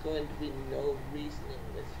 There's going to be no reasoning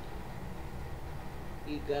with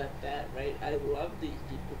you. You got that right. I love these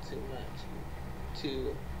people too much.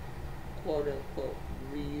 to quote unquote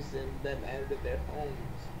reason them out of their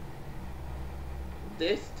homes.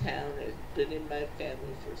 This town has been in my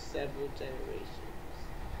family for several generations,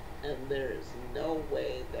 and there is no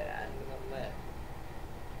way that I'm gonna let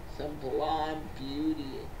some blonde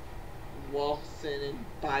beauty waltz in and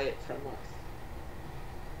buy it from us.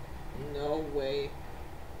 No way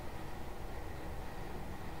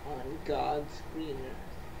on God's green earth.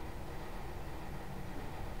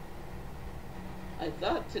 I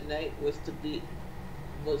thought tonight was to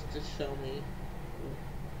show me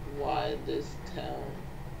why this town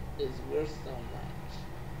is worth so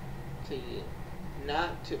much to you.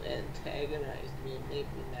 Not to antagonize me and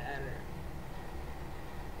make me madder.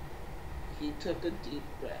 He took a deep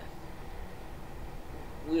breath.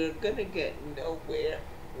 We're gonna get nowhere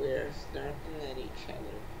snarking at each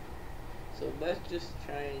other. So let's just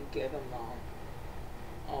try and get along.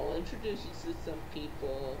 I'll introduce you to some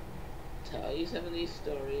people, tell you some of these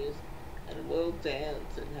stories, and we'll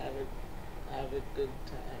dance and have a good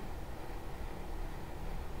time.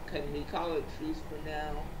 Can we call it truce for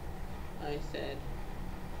now? I said.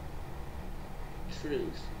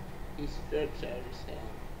 Truce. He stretched out his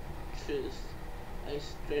hand. Truce. I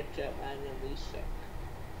stretched out mine and we shook.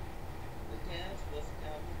 The dance was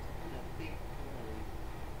held in a big room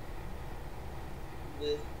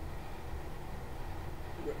with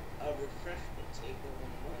a refreshment table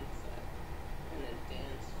on one side and a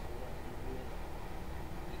dance floor in the middle.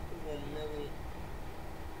 People were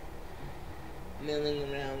milling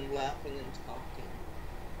around, laughing and talking.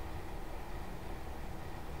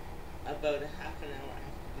 About a half an hour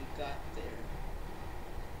after we got there,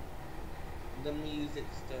 the music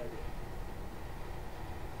started.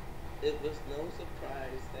 It was no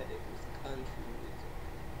surprise that it was country music.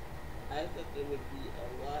 I thought there would be a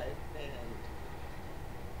live band,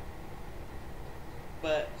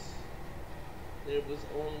 but there was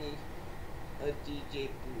only a DJ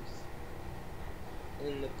booth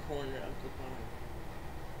in the corner of the barn.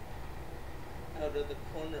 Out of the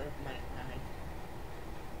corner of my eye,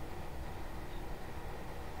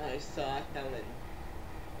 I saw Helen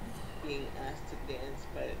being asked to dance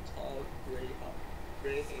by a tall,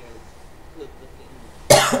 gray-haired, good-looking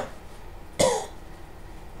man.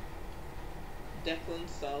 Declan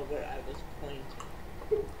saw where I was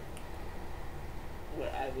pointing, where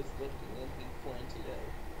I was looking, and he pointed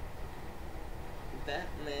out. That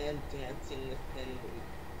man dancing with Henry,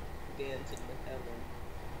 dancing with Helen,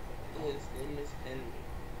 his name is Henry.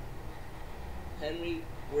 Henry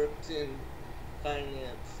worked in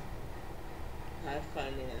finance, high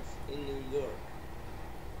finance in New York,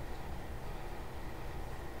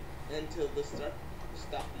 until the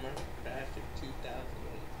stock market crash of 2008,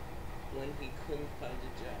 when he couldn't find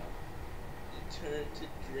a job. He turned to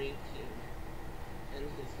drinking, and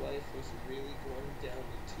his life was really going down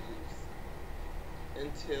the tubes,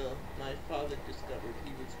 until my father discovered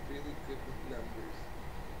he was really good with numbers,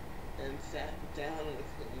 and sat down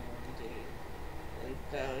with him one day and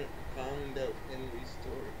found out Henry's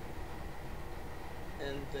story.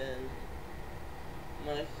 And then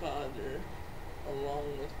my father, along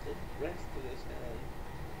with the rest of the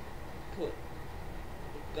town,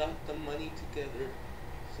 got the money together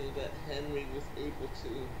so that Henry was able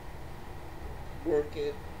to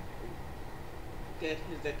get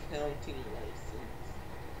his accounting license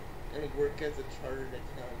and work as a chartered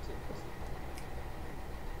accountant.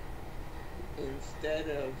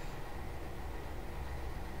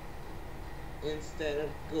 Instead of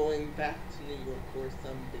going back to New York or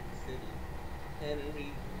some big city,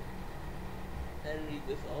 Henry,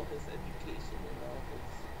 with all his education and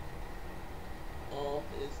all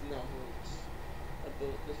his knowledge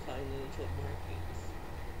about the financial markets,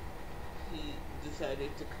 he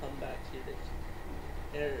decided to come back here to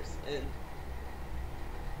Paris and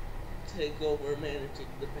take over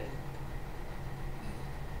managing the bank.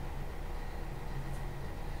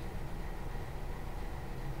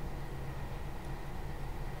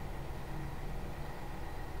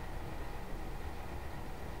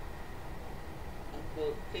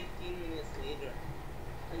 About 15 minutes later,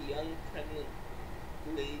 a young pregnant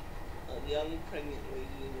lady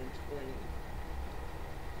in her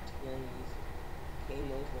 20s came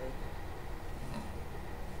over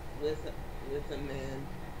with a man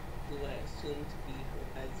who I assumed to be her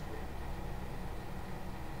husband.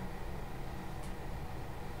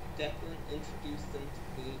 Declan introduced them to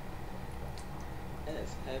me as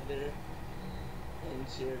Heather and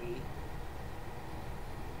Jerry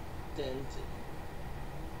Denton.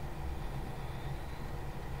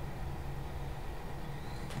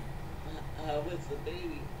 How was the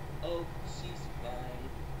baby? Oh, she's fine.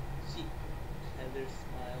 Heather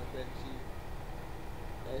smiled and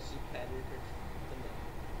as she patted her stomach.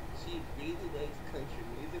 She really likes country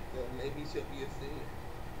music, though. Maybe she'll be a singer.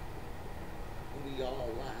 And we all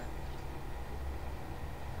laughed.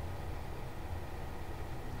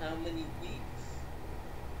 How many weeks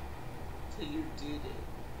till your due date?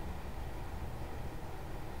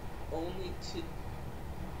 Only two.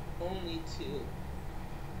 Only two,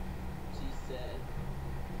 she said,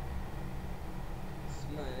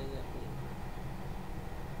 smiling at me.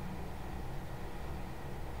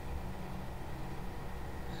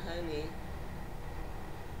 Honey,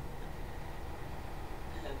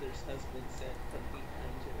 Heather's husband said from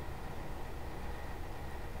behind her.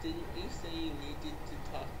 Didn't you say you needed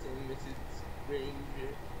to talk to Mrs.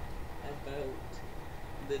 Granger about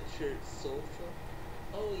the church social?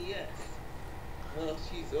 Oh, yes. Well,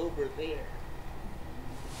 she's over there.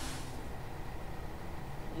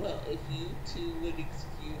 Well, if you two would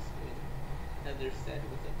excuse me, Heather said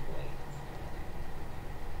with a glance.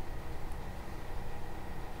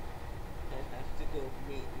 I have to go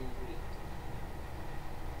meet and greet.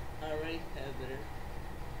 All right, Heather,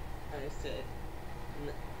 I said.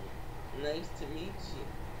 Nice to meet you.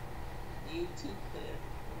 You too, Claire.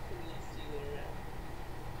 Hopefully I'll see you around.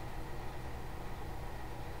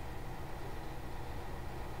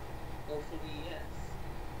 Hopefully, yes.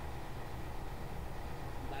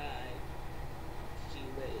 Bye. She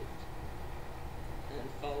waved and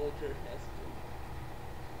followed her husband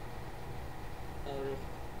out of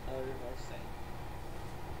our sight.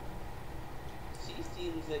 She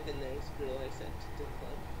seems like a nice girl, I said to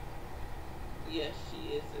Declan. Yes,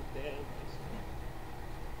 she is a very nice girl.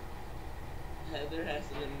 Heather has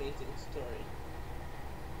an amazing story.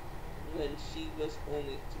 When she was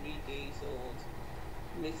only 3 days old,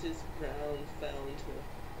 Mrs. Brown found her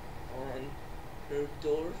on her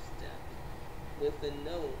doorstep with a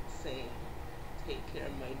note saying, "Take care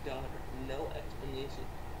of my daughter." No explanation,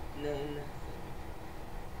 no nothing.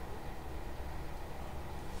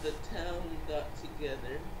 The town got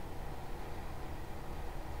together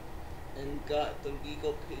and got the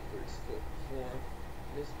legal papers for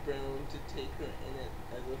Miss Brown to take her in it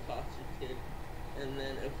as a foster kid, and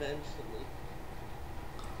then eventually,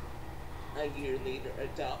 a year later,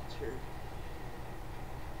 adopt her.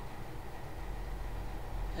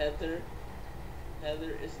 Heather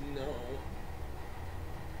is known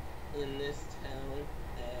in this town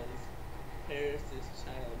as Harris's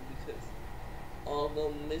child because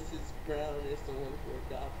although Mrs. Brown is the one who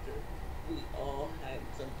adopted her, we all had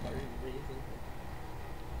some part in raising her.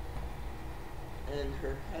 And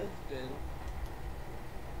her husband,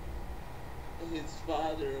 his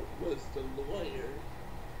father was the lawyer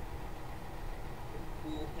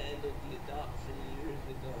who handled the adoption years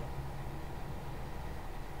ago.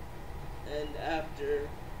 And after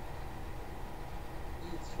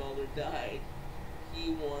his father died,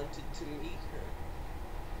 he wanted to meet her.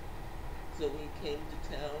 So he came to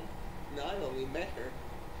town, not only met her,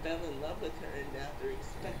 fell in love with her, and now they're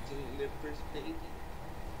expecting their first baby.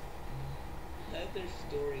 Heather's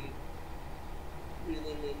story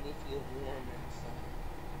really made me feel warm inside.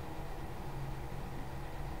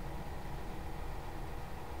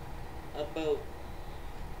 About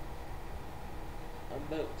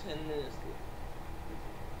 10 minutes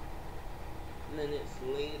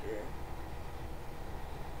later,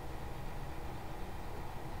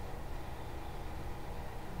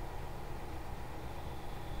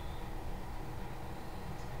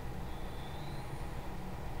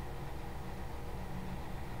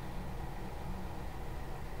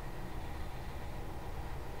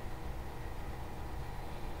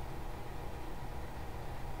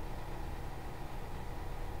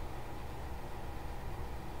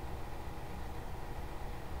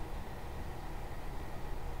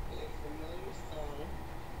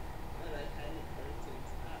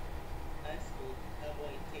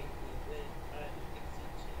 Cowboy, take me away, by the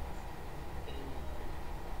Dixie Chicks came on.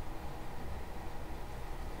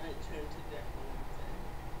 I turned to Declan and said,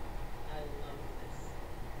 I love this.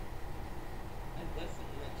 I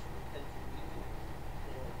wasn't much for country music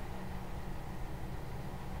before,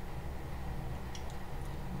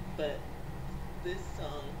 but this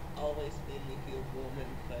song always made me feel warm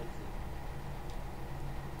and fuzzy.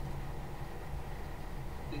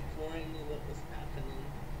 Before I knew what was happening,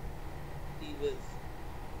 he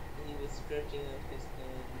was stretching out his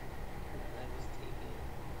hand, and I was taking it.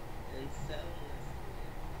 And soundlessly,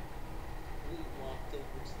 we walked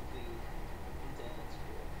over to the dance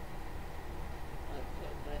floor. I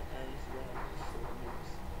put my arms around his shoulders,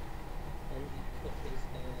 and he put his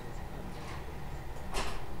hands on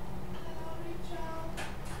my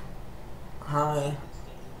Hi.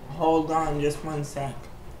 Hold on just one sec.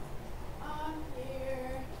 I'm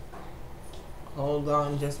here. Hold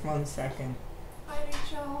on just 1 second. Hi,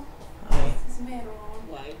 Rachel. Hi. This is Meron.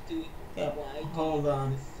 Why do Yep, why do hold you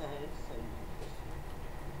on. like this song so much?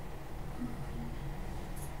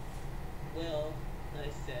 Well, I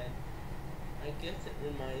said, I guess it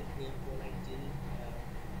reminds me of what I didn't have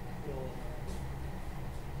growing up.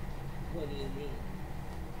 What do you mean?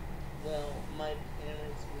 Well, my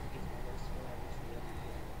parents were divorced when I was really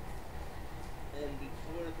young. And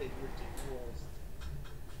before they were divorced,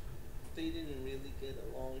 they didn't really get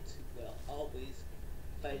along too well. Always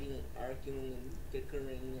fighting and arguing and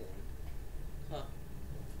bickering and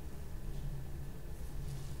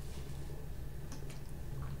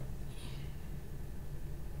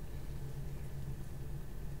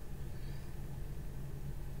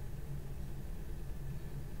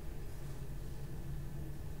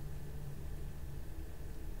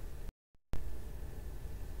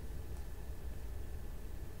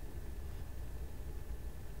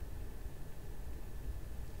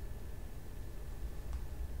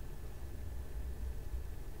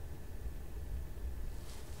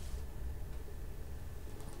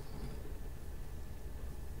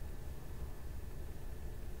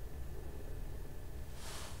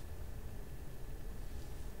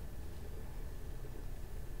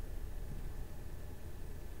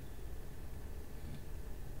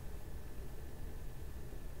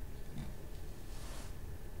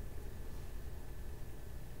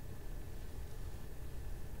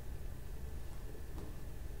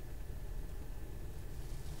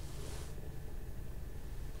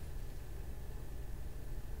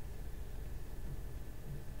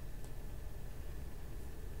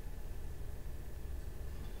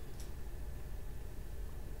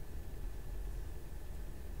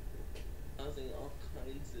causing all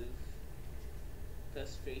kinds of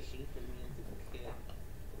frustration for me as a kid.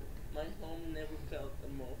 My home never felt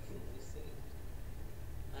emotionally safe.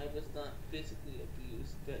 I was not physically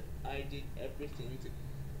abused, but I did everything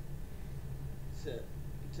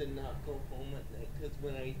to not go home at night, because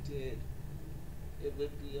when I did, it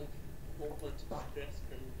would be a whole bunch of stress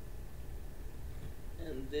for me.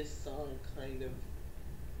 And this song kind of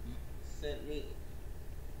sent me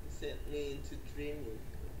into dreaming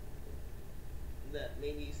that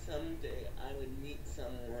maybe someday I would meet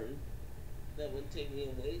someone that would take me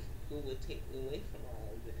away, who would take me away from all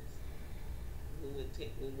of this, who would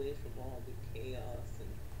take me away from all the chaos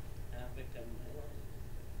and havoc of my life.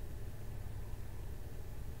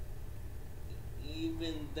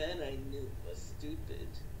 Even then I knew it was stupid,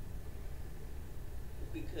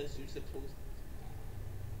 because you're supposed,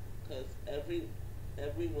 because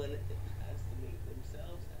everyone has to make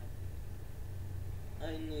themselves happy.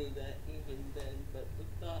 I knew that even then, but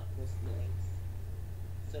the thought was nice.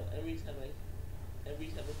 So every time I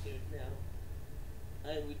hear it now,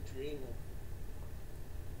 I would dream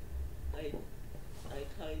of it. I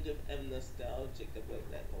kind of am nostalgic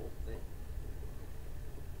about that whole thing.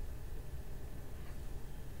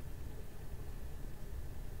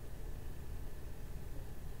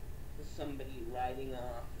 Somebody riding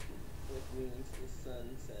off with me into the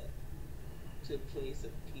sunset to a place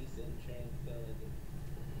of peace and tranquility.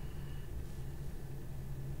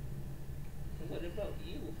 What about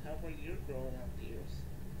you? How were your growing up years?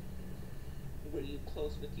 Were you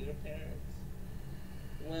close with your parents?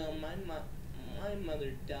 Well, my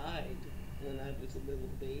mother died when I was a little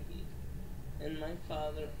baby. And my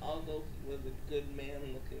father, although he was a good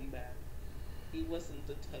man looking back, he wasn't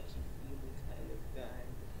the touchy-feely kind of guy.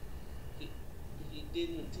 He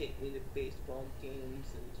didn't take me to baseball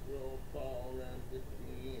games and throw a ball around with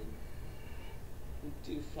me and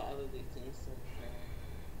do fatherly things like that.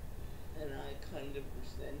 And I kind of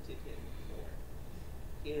resented him for it.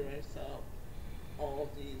 Here I saw all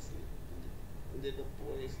these little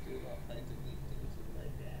boys doing all kinds of neat things with my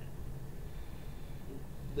dad.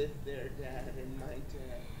 With their dad, and my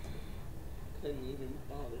dad couldn't even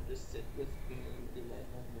bother to sit with me and do my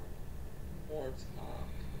homework or talk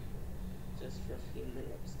just for a few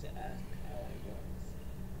minutes to ask how I was.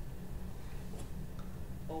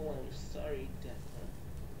 Oh, I'm sorry, Declan.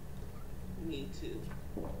 Me too.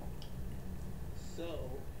 So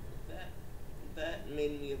that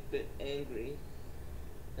made me a bit angry,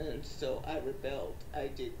 and so I rebelled. I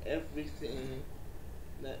did everything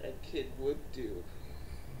that a kid would do.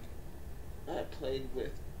 I played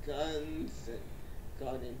with guns and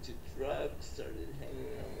got into drugs, started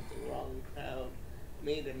hanging out with the wrong crowd,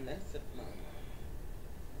 made a mess of my life.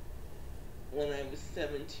 When I was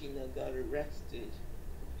 17, I got arrested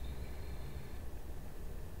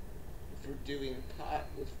for doing pot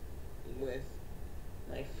with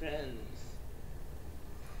my friends.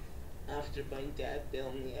 After my dad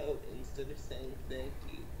bailed me out, instead of saying thank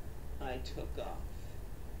you, I took off.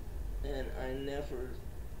 and I never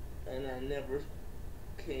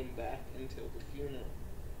came back until the funeral.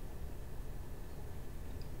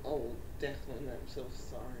 Oh, Declan, I'm so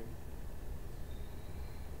sorry.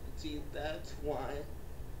 See, that's why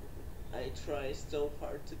I try so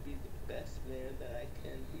hard to be the best man that I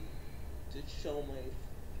can be,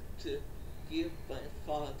 to give my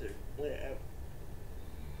Father, wherever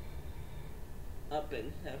up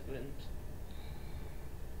in heaven,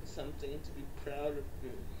 something to be proud of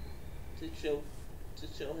me, to show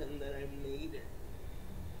him that I made it.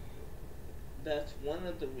 That's one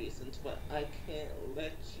of the reasons why I can't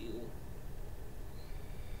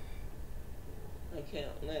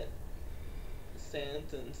let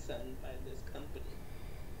Sands and Son buy this company,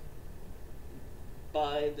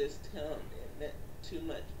 buy this town. It meant too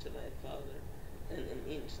much to my father, and it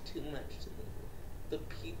means too much to me. The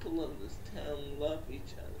people of this town love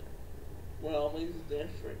each other. We're always there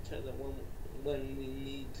for each other when we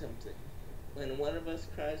need something. When one of us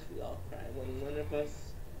cries, we all cry. When one of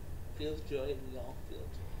us feels joy, we all feel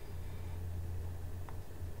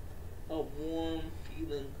joy. A warm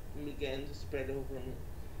feeling began to spread over me.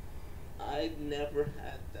 I'd never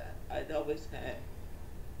had that. I'd always had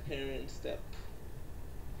parents that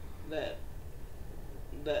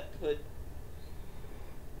put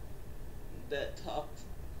that talked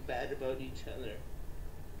bad about each other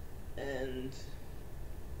and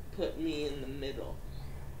put me in the middle.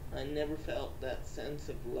 I never felt that sense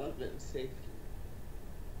of love and safety.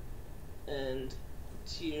 And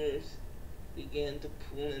tears began to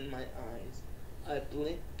pool in my eyes. I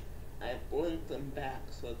blinked them back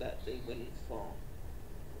so that they wouldn't fall.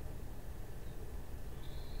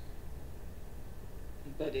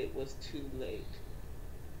 But it was too late.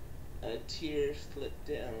 A tear slipped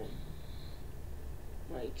down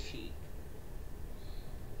my cheek.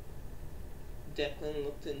 Declan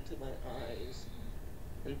looked into my eyes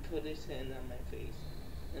and put his hand on my face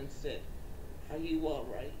and said, "Are you all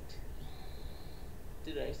right?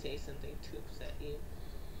 Did I say something to upset you?"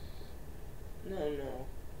 No.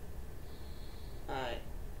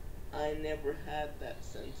 I never had that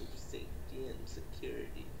sense of safety and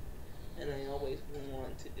security, and I always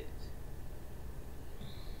wanted it.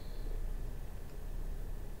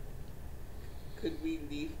 Could we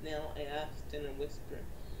leave now? I asked in a whisper.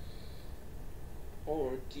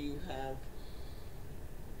 Or do you have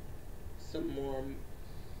some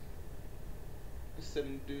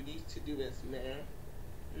duties to do as mayor?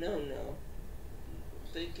 No,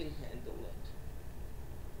 they can handle it.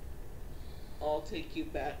 I'll take you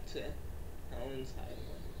back to Helen's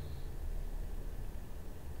Highway.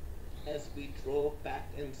 As we drove back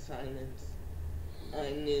in silence,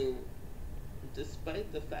 I knew,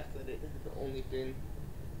 despite the fact that it had only been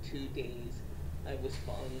 2 days, I was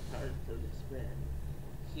falling hard for this man.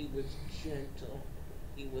 He was gentle,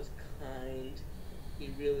 he was kind,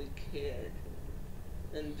 he really cared.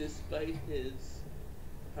 And despite his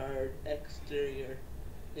hard exterior,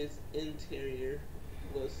 his interior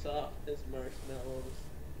was soft as marshmallows.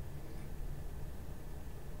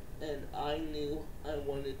 And I knew I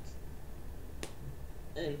wanted,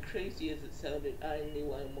 and crazy as it sounded, I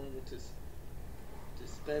knew I wanted to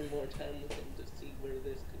spend more time with him to see where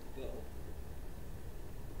this could go.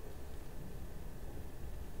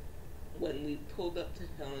 When we pulled up to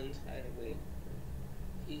Helen's Highway,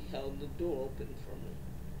 he held the door open for me.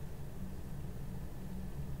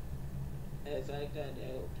 As I got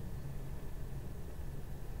out,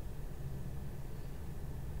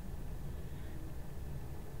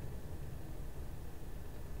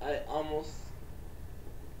 I almost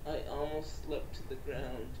slipped to the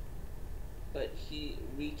ground, but he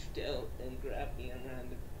reached out and grabbed me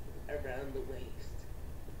around the waist.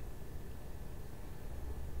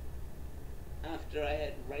 After I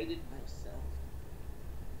had righted myself,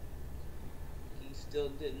 he still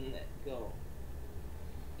didn't let go.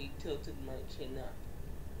 He tilted my chin up,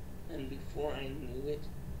 and before I knew it,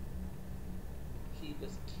 he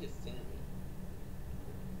was kissing me.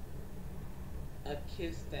 A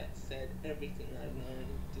kiss that said everything I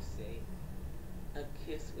wanted to say. A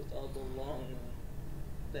kiss with all the longing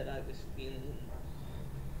that I was feeling in my heart.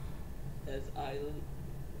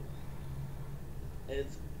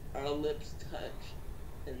 As our lips touched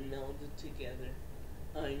and melded together,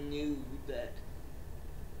 I knew that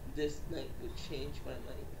this night would change my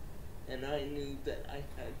life, and I knew that I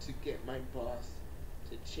had to get my boss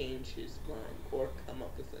to change his mind or come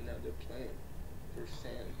up with another plan for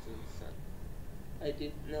Sands and Son. I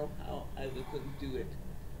didn't know how I was going to do it,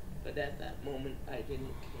 but at that moment I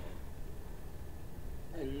didn't care.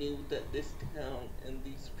 I knew that this town and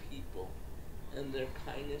these people and their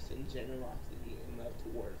kindness and generosity and love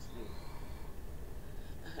towards me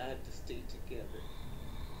had to stay together.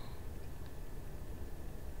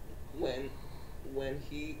 When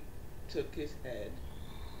he took his head,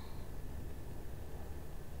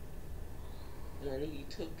 when he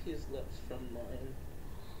took his lips from mine,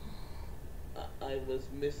 I was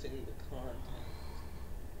missing the contact.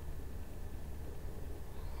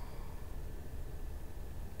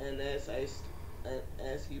 And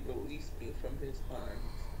as he released me from his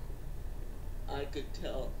arms, I could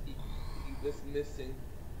tell he was missing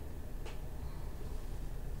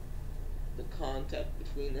the contact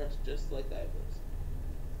between us, just like I was.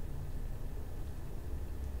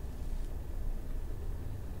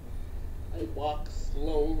 I walked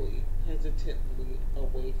slowly, hesitantly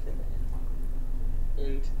away from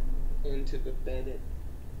him, into the bed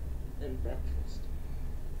and breakfast.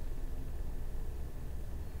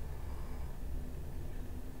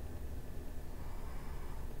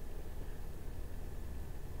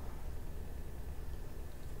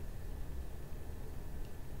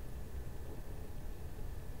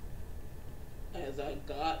 As I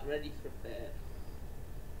got ready for bed,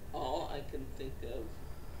 all I could think of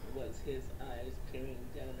was his eyes peering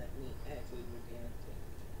down at me as we were dancing,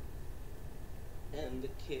 and the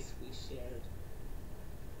kiss we shared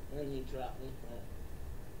when he dropped me home.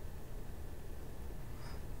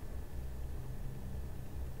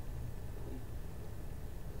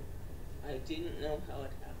 I didn't know how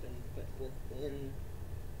it happened, but within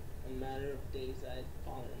a matter of days I had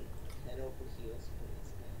fallen head over heels for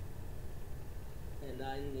this man, and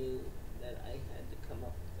I knew that I had to come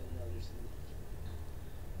up with another solution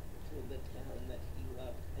for the town that he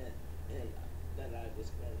loved and that I was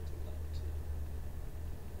going to love too.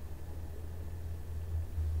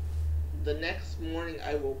 The next morning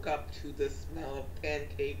I woke up to the smell of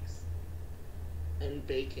pancakes and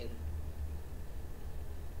bacon.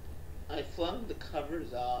 I flung the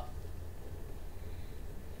covers off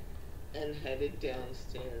and headed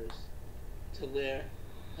downstairs to where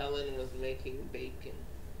Helen was making bacon.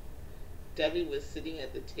 Debbie was sitting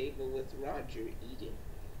at the table with Roger eating.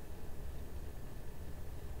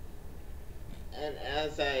 And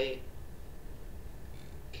as I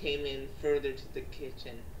came in further to the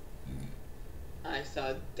kitchen, I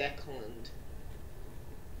saw Declan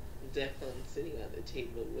sitting at the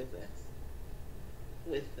table with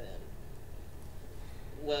them.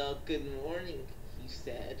 "Well, good morning," he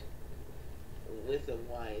said, with a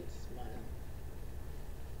wide smile.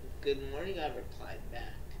 "Good morning," I replied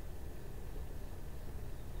back.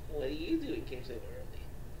 "What are you doing here so early?"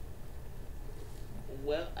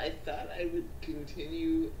 "Well, I thought I would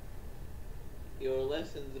continue your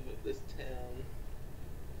lessons about this town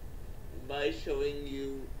by showing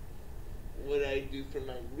you what I do for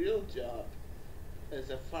my real job as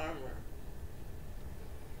a farmer.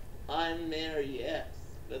 I'm mayor, yes,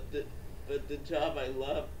 but the job I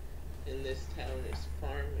love in this town is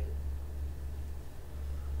farming.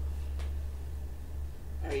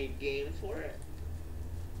 Are you game for it?"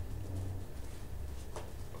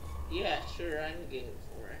 "Yeah, sure, I'm game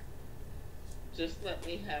for it. Just let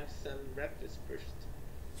me have some breakfast first."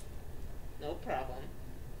 "No problem.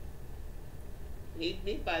 Meet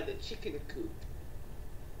me by the chicken coop."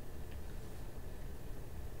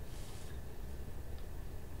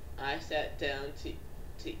 I sat down to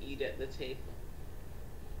eat at the table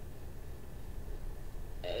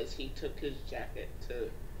as he took his jacket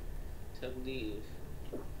to leave.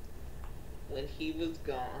 When he was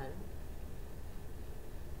gone,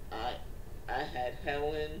 I had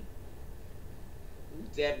Helen,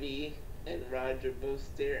 Debbie, and Roger both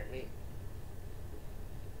stare at me.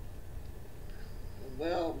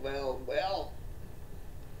 Well,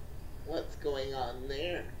 what's going on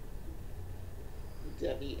there?"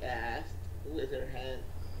 Debbie asked, with her hand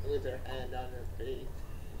on her face,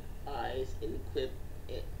 eyes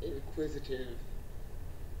inquisitive.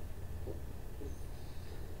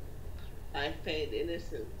 I feigned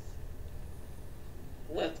innocence.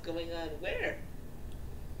 "What's going on where?"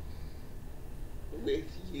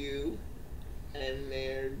 "With you and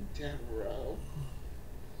Mayor Devereaux."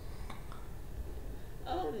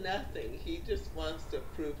 "Oh, nothing. He just wants to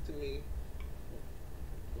prove to me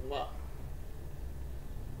what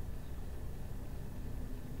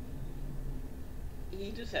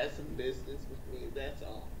he just has some business with me, that's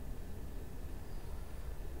all."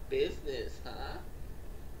 "Business, huh?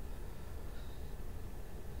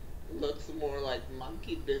 Looks more like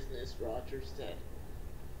monkey business," Roger said.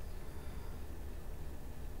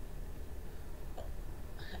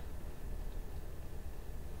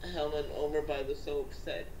 Helen, over by the soap,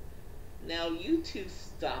 said, "Now you two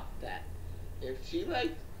stop that.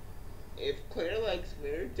 If Claire likes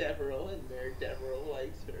Mayor Devereaux and Mayor Devereaux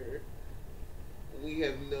likes her, We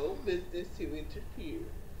have no business to interfere.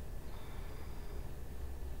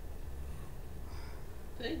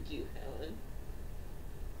 Thank you, Helen.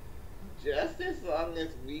 Just as long as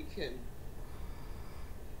we can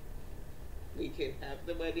have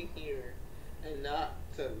the wedding here and not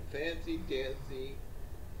some fancy dancy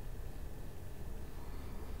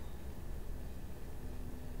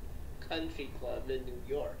country club in New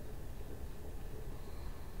York.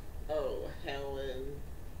 Oh, Helen,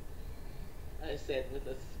 I said with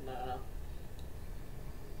a smile.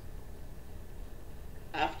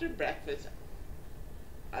 After breakfast,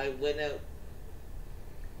 I went out.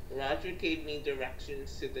 Roger gave me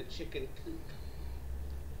directions to the chicken coop.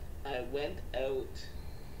 I went out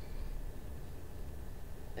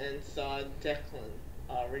and saw Declan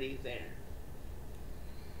already there.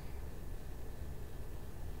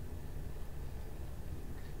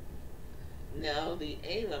 Now the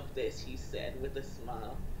aim of this, he said with a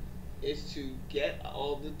smile, is to get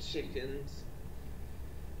all the chickens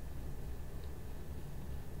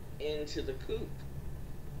into the coop.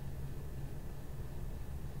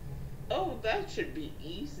 Oh, that should be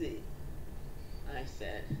easy, I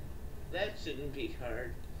said. That shouldn't be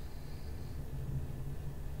hard.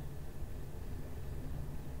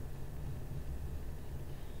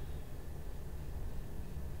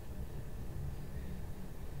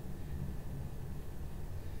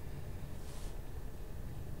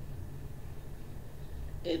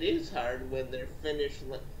 It is hard when they're finished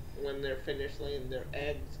laying their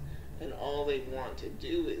eggs and all they want to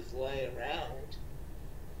do is lay around.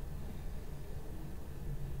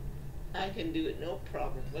 I can do it no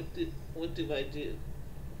problem. What do I do?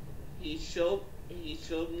 He showed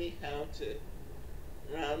me how to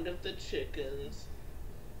round up the chickens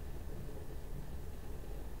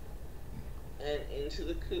and into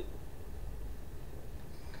the coop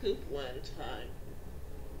one time.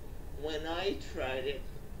 When I tried it,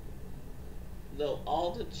 though,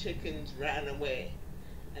 all the chickens ran away,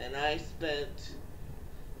 and I spent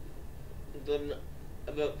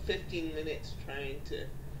about 15 minutes trying to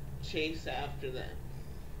chase after them.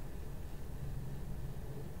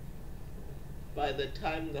 By the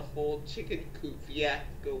time the whole chicken coop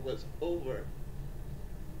fiasco was over,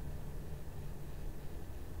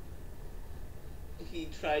 he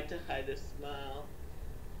tried to hide a smile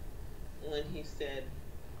when he said,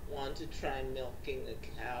 "Want to try milking a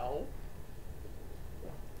cow?"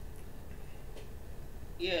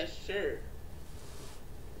 Yeah, sure.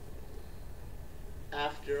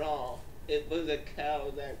 After all, it was a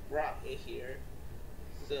cow that brought me here,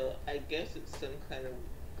 so I guess it's some kind of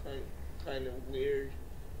weird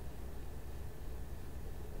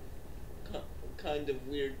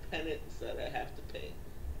penance that I have to pay.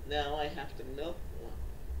 Now I have to milk one.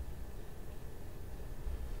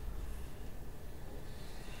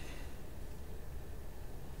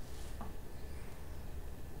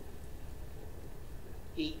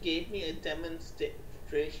 He gave me a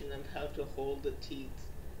demonstration of how to hold the teats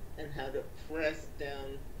and how to press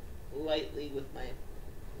down lightly with my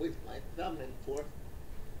thumb and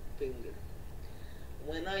forefinger.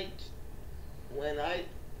 When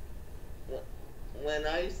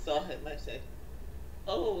I saw him, I said,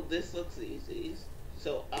 "Oh, this looks easy."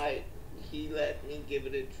 So he let me give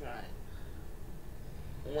it a try.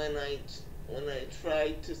 When I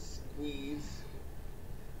tried to squeeze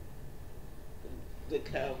the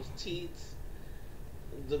cow's teats,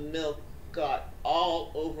 the milk got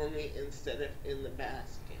all over me instead of in the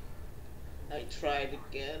basket. I tried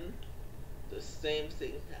again. The same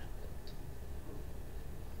thing happened.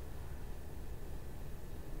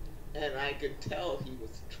 And I could tell he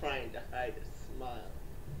was trying to hide a smile.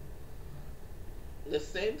 The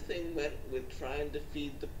same thing went with trying to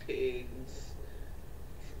feed the pigs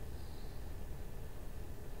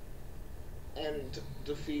and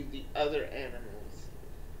to feed the other animals.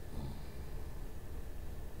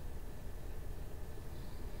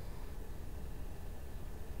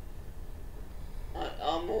 I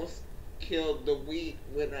almost killed the wheat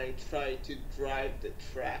when I tried to drive the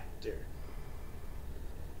tractor.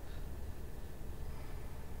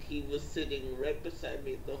 He was sitting right beside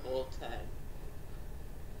me the whole time.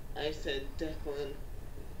 I said, "Declan,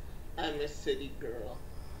 I'm a city girl.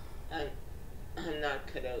 I'm not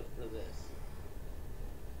cut out for this."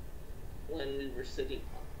 When we were sitting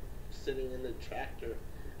in the tractor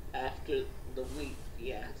after the wheat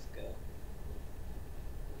fiasco.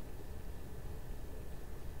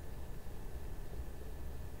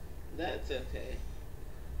 That's okay.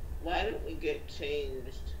 Why don't we get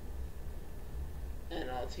changed and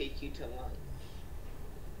I'll take you to lunch?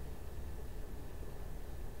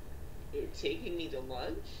 You're taking me to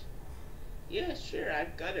lunch? Yeah, sure,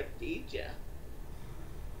 I've got to feed ya.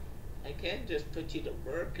 I can't just put you to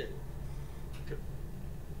work and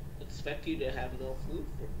expect you to have no food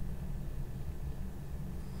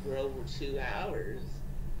for over 2 hours,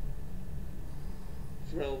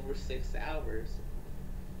 for over 6 hours.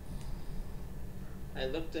 I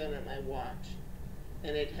looked down at my watch,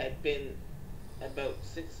 and it had been about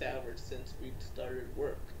 6 hours since we'd started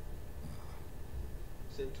work,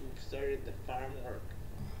 since we started the farm work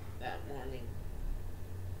that morning.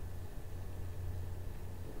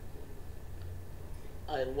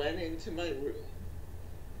 I went into my room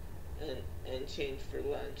and changed for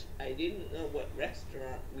lunch. I didn't know what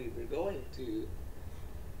restaurant we were going to,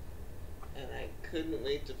 and I couldn't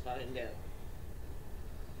wait to find out.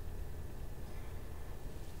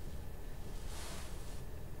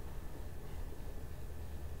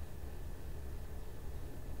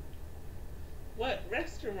 What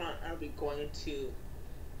restaurant are we going to?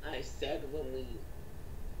 I said when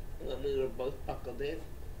we were both buckled in.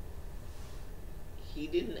 He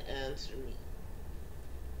didn't answer me.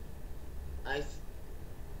 I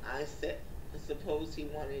said, I suppose he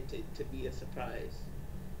wanted it to be a surprise.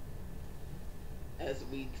 As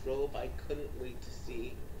we drove, I couldn't wait to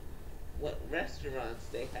see what restaurants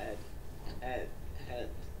they had had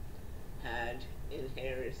had in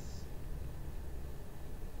Harris.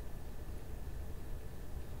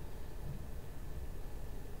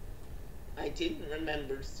 I didn't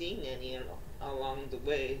remember seeing any along the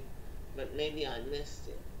way, but maybe I missed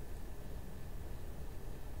it.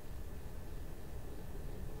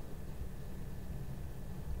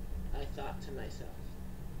 I thought to myself.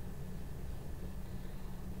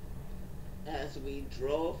 As we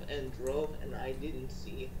drove and I didn't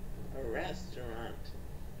see a restaurant,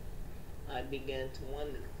 I began to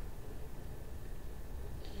wonder.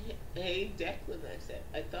 Hey, Declan, I said,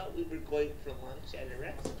 I thought we were going for lunch at a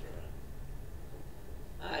restaurant.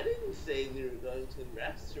 I didn't say we were going to a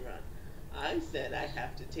restaurant. I said I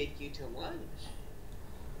have to take you to lunch.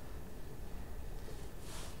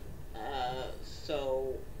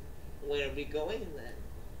 So where are we going then?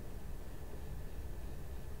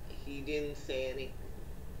 He didn't say anything.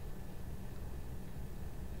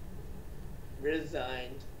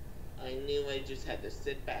 Resigned, I knew I just had to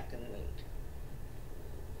sit back and wait.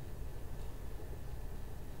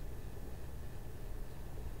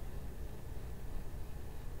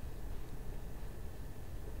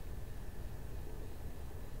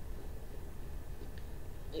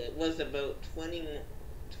 It was about 20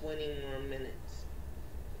 more minutes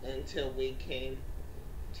until we came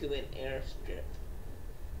to an airstrip.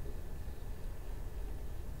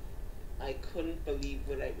 I couldn't believe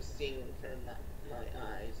what I was seeing in front of my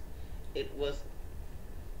eyes. It was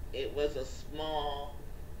a small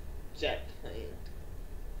jet plane.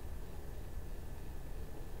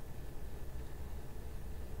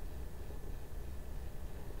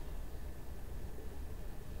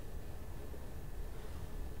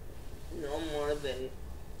 No more than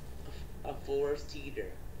a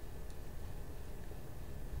four-seater.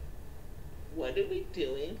 What are we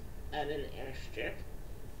doing at an airstrip?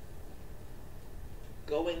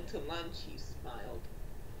 Going to lunch, he smiled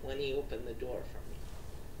when he opened the door for me.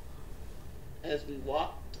 As we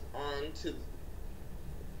walked onto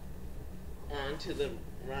the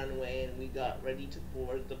runway and we got ready to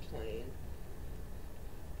board the plane,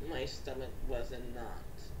 my stomach was in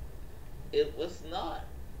knots. It was not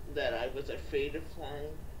that I was afraid of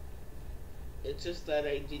flying, it's just that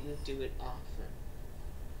I didn't do it often.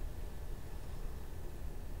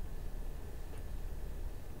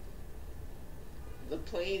 The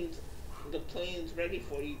plane's ready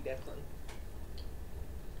for you, Declan,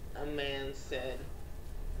 a man said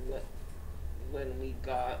when we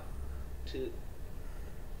got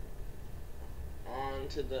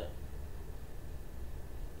onto the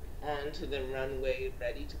runway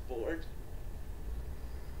ready to board.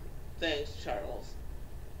 Thanks, Charles.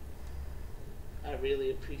 I really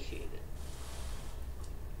appreciate it.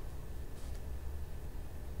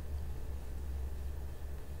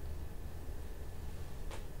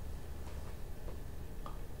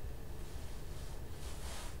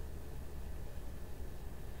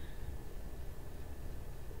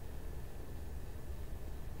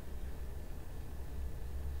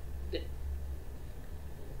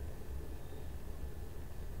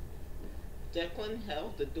 Declan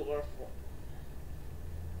held the door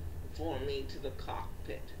for me to the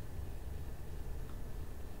cockpit.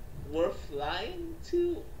 We're flying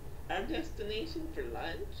to our destination for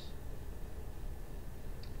lunch?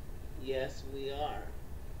 Yes, we are.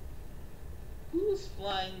 Who's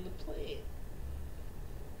flying the plane?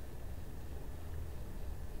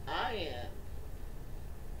 I am.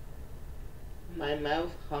 My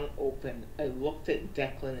mouth hung open. I looked at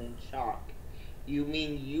Declan in shock. You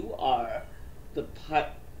mean you are the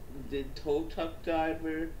the tow truck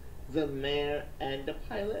driver, the mayor, and the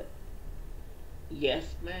pilot?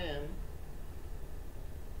 Yes, ma'am.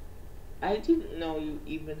 I didn't know you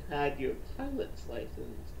even had your pilot's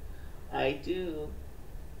license. I do.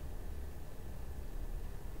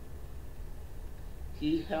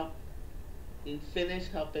 He helped. He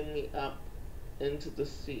finished helping me up into the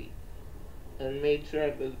seat and made sure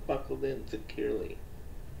I was buckled in securely.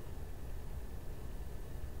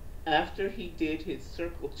 After he did his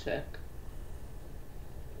circle check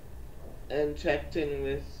and checked in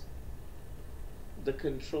with the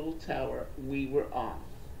control tower, we were off.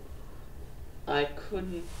 I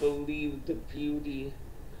couldn't believe the beauty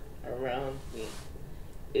around me.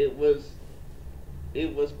 It was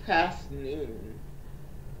it was past noon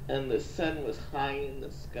and the sun was high in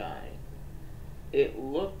the sky. It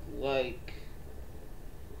looked like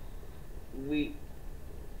we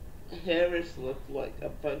Harris looked like a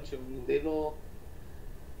bunch of little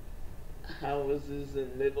houses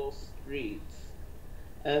and little streets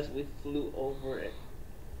as we flew over it.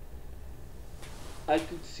 I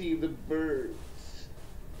could see the birds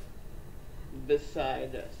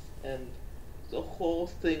beside us, and the whole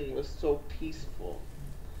thing was so peaceful.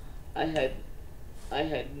 I had I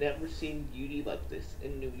had never seen beauty like this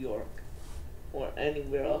in New York or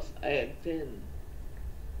anywhere else I had been.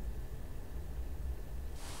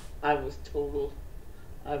 I was total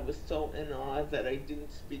I was so in awe that I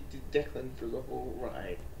didn't speak to Declan for the whole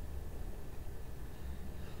ride.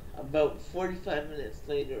 About 45 minutes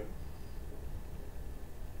later,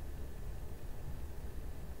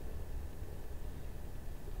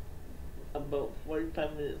 about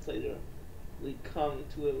 45 minutes later, we come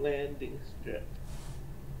to a landing strip.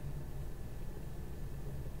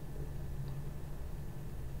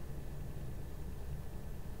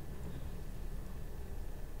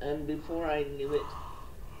 And before I knew it,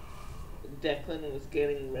 Declan was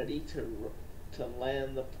getting ready to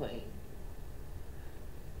land the plane.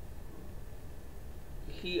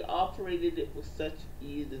 He operated it with such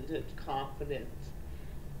ease and such confidence.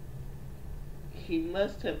 He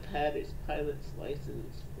must have had his pilot's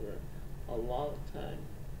license for a long time.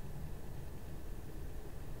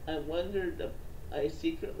 I wondered, I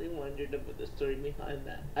secretly wondered about the story behind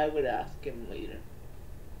that. I would ask him later.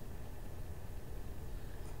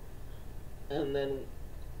 And then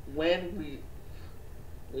when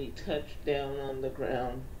we touched down on the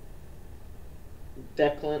ground,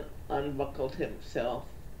 Declan unbuckled himself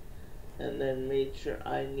and then made sure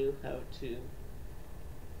I knew how to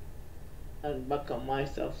unbuckle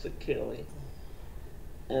myself securely.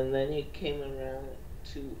 And then he came around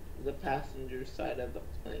to the passenger side of the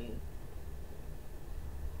plane.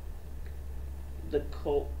 The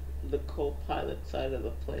co-pilot side of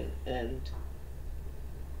the plane, and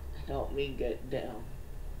helped me get down.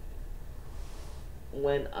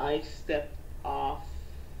 When I stepped off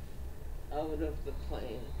out of the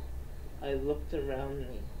plane, I looked around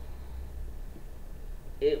me.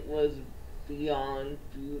 It was beyond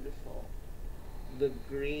beautiful. The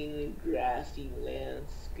green, grassy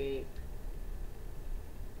landscape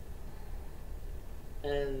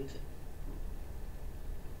and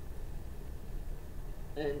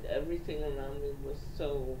everything around me was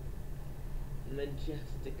so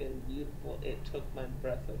majestic and beautiful, it took my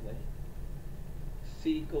breath away.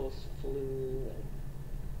 Seagulls flew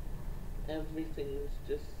and everything was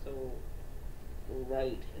just so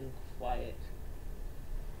bright and quiet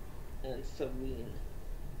and serene.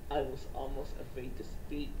 I was almost afraid to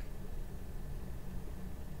speak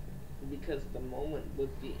because the moment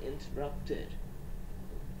would be interrupted.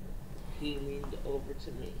 He leaned over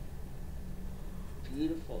to me.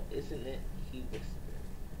 Beautiful, isn't it? He whispered.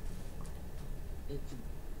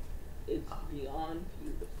 It's beyond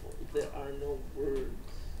beautiful. There are no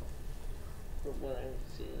words for what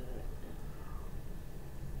I'm seeing right now.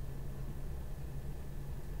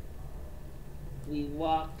 We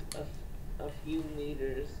walked a few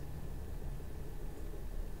meters,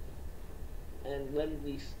 and when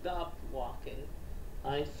we stopped walking,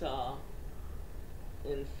 I saw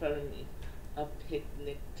in front of me a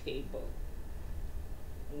picnic table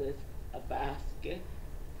with a basket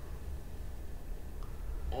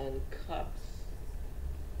and cups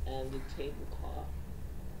and a tablecloth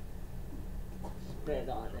spread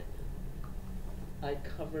on it. I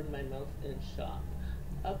covered my mouth in shock.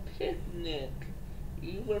 A picnic!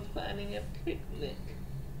 You were planning a picnic.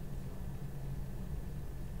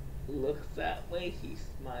 Looks that way, he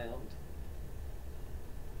smiled.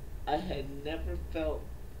 I had never felt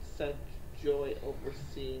such joy over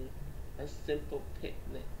seeing a simple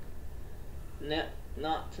picnic.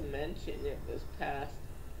 Not to mention it was past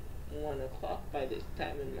 1 o'clock by this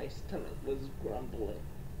time and my stomach was grumbling.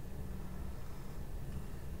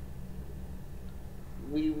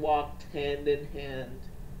 We walked hand in hand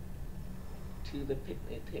to the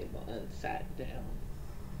picnic table and sat down.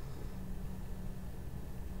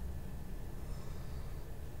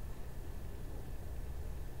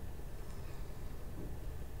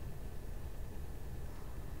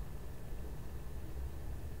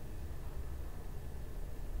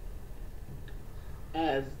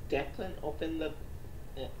 As Declan opened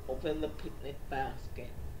the picnic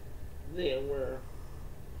basket, there were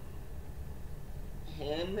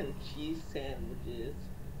ham and cheese sandwiches,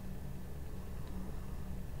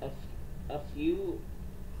 a, a few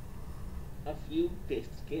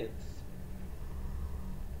biscuits,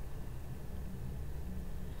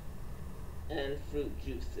 and fruit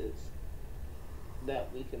juices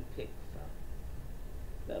that we can pick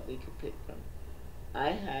from.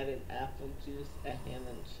 I had an apple juice, a ham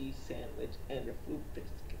and cheese sandwich, and a fruit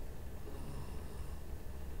biscuit.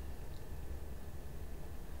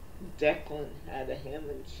 Declan had a ham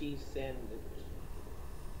and cheese sandwich,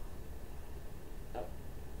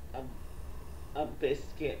 a, a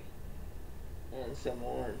biscuit, and some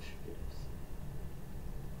orange juice.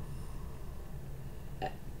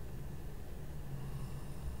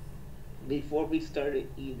 Before we started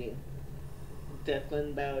eating,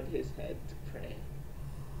 Declan bowed his head to pray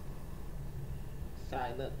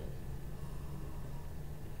silently.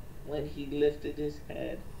 When he lifted his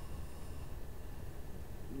head,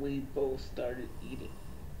 we both started eating.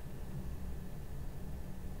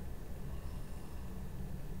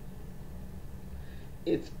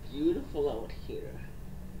 It's beautiful out here,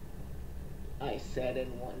 I said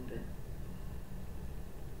in wonder.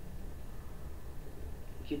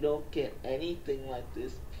 You don't get anything like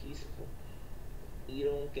this peaceful. You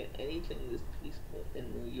don't get anything this peaceful in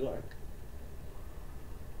New York.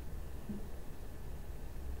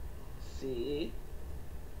 See?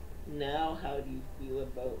 Now how do you feel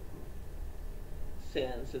about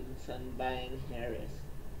Sands and Son buying Harris?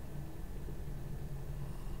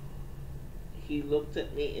 He looked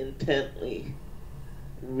at me intently,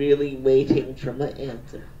 really waiting for my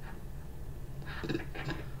answer.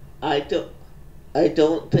 I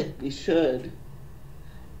don't think we should.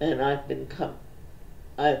 And I've been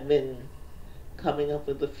coming up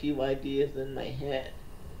with a few ideas in my head.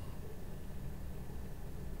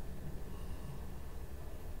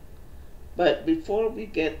 But before we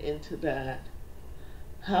get into that,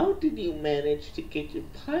 how did you manage to get your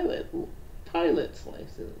pilot's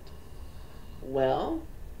license? Well,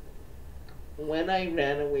 when I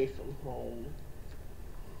ran away from home,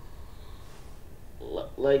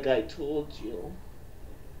 like I told you,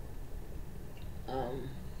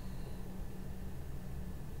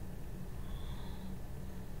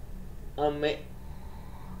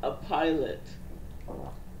 a pilot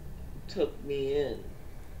took me in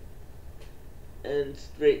and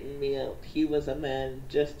straightened me out. He was a man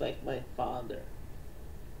just like my father,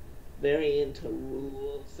 very into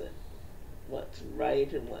rules and what's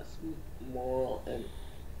right and what's moral,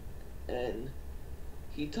 and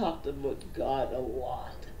he talked about God a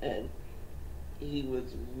lot, and he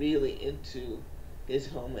was really into his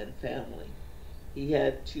home and family. He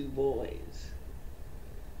had 2 boys,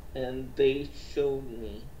 and they showed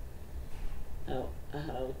me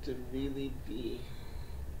how to really be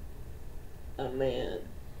a man.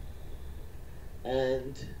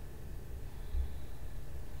 And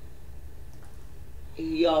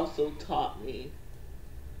he also taught me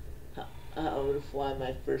how to fly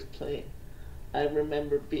my first plane. I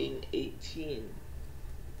remember being 18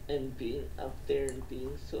 and being up there and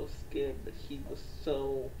being so scared, but he was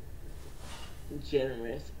so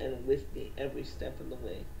generous and with me every step of the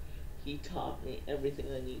way. He taught me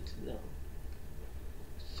everything I need to know.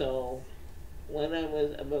 So when I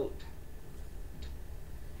was about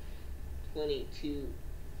 22,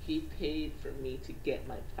 he paid for me to get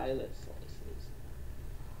my pilot's license.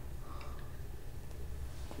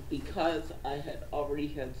 Because I had already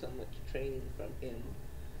had so much training from him,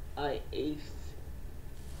 I aced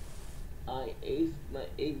my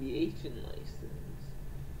aviation license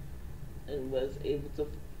and was able to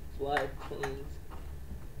fly planes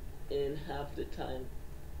in half the time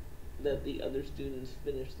that the other students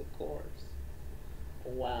finished the course.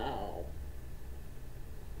 Wow.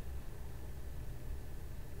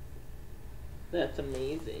 That's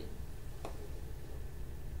amazing.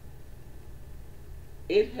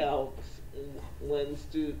 It helps when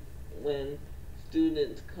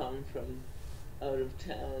students come from out of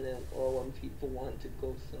town, or when people want to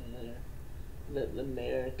go somewhere that the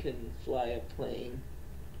mayor can fly a plane.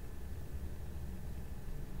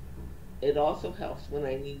 It also helps when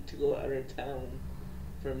I need to go out of town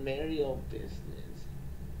for Mario business.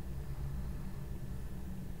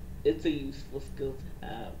 It's a useful skill to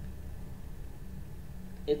have.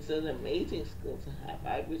 It's an amazing skill to have.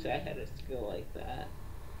 I wish I had a skill like that.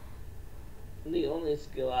 The only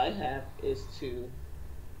skill I have is to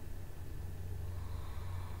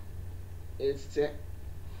is to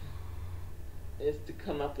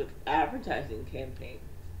come up with advertising campaigns.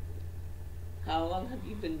 How long have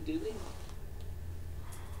you been doing it?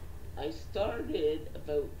 I started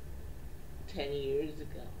about 10 years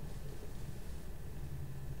ago,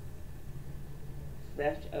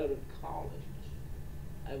 fresh out of college.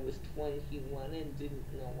 I was 21 and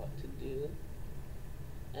didn't know what to do,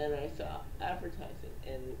 and I saw advertising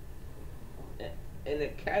in a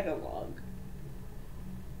catalog,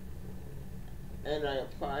 and I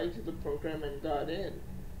applied to the program and got in.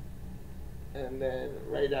 And then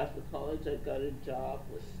right after college, I got a job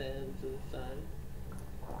with Sands and Son.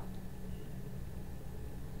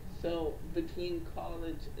 So between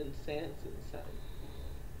college and Sands and Son,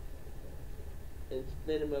 it's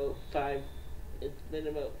been about five. It's been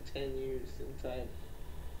about 10 years since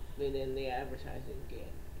I've been in the advertising game.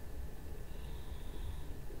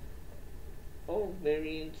 Oh,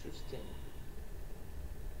 very interesting.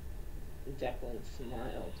 Declan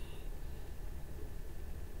smiled.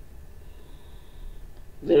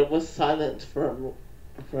 There was silence for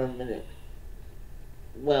a minute.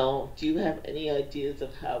 Well, do you have any ideas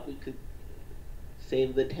of how we could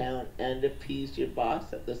save the town and appease your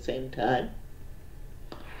boss at the same time?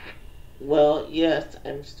 Well, yes,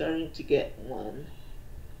 I'm starting to get one.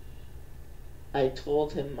 I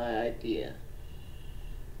told him my idea.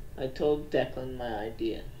 I told Declan my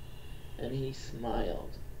idea, and he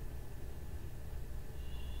smiled.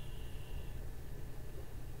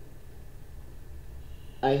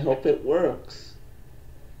 I hope it works,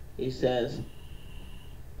 he says.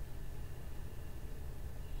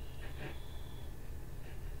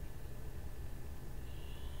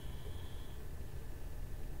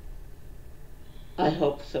 I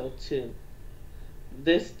hope so too.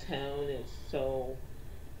 This town is so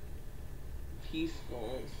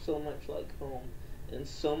peaceful and so much like home and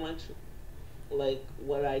so much like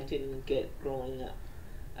what I didn't get growing up.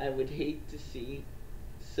 I would hate to see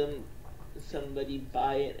some somebody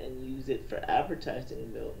buy it and use it for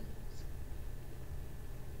advertising buildings.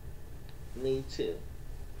 Me too.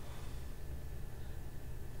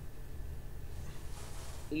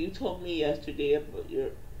 You told me yesterday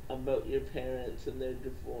about your parents and their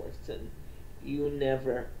divorce and you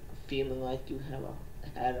never feeling like you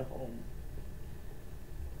had a home.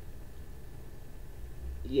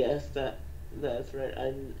 Yes, that's right.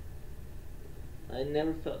 I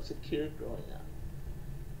never felt secure growing up.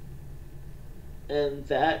 And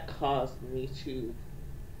that caused me to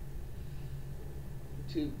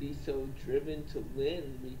be so driven to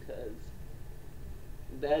win because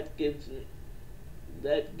that gives me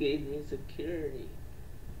that gave me security,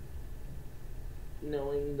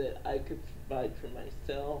 knowing that I could provide for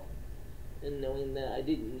myself and knowing that I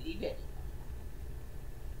didn't need it.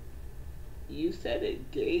 You said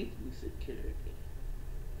it gave you security.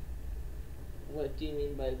 What do you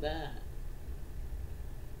mean by that?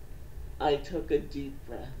 I took a deep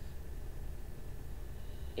breath.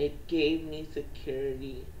 It gave me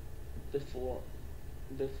security before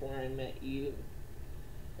before I met you.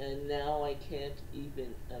 And now I can't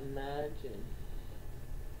even imagine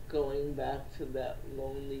going back to that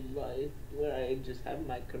lonely life where I just have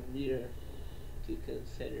my career to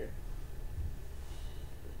consider.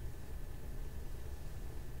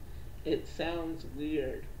 It sounds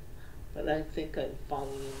weird, but I think I'm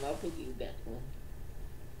falling in love with you, Declan.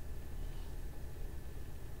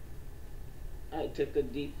 I took a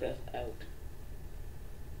deep breath out,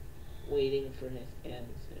 waiting for his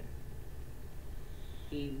answer.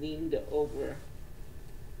 He leaned over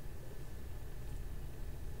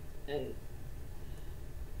and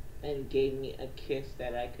and gave me a kiss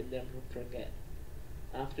that I could never forget.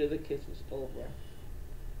 After the kiss was over,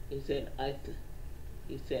 he said,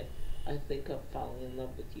 he said, I think I'm falling in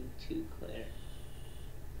love with you too, Claire.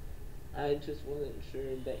 I just wasn't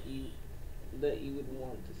sure that you would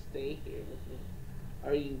want to stay here with me.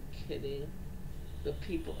 Are you kidding? The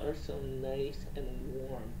people are so nice and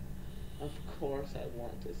warm. Of course I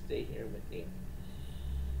want to stay here with you.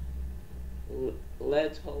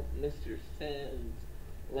 Let's hope Mr. Sands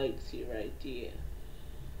likes your idea.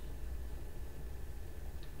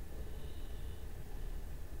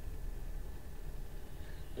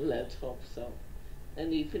 Let's hope so.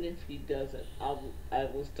 And even if he doesn't, I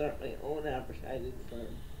will start my own advertising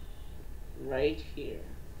firm right here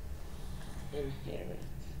in Harris.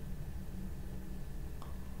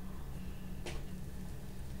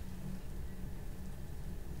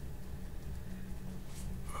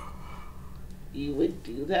 You would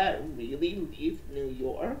do that? Really? Leave New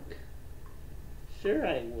York? Sure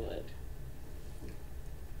I would.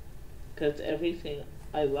 Because everything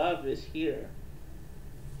I love is here.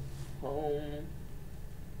 Home.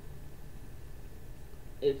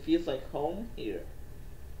 It feels like home here.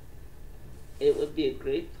 It would be a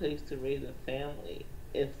great place to raise a family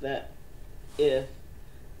if that's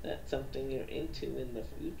something you're into in the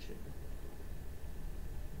future.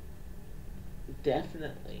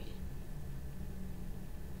 Definitely.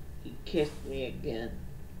 He kissed me again.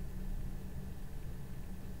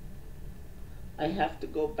 I have to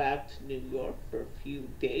go back to New York for a few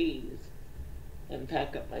days and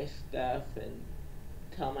pack up my stuff and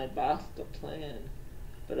tell my boss the plan,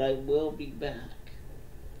 but I will be back.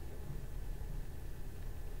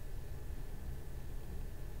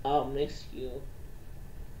 I'll miss you.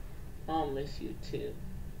 I'll miss you too.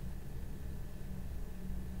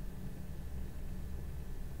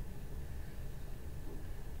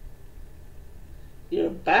 You're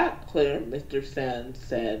back, Claire, Mr. Sands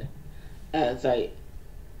said as I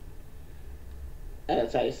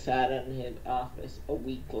sat in his office a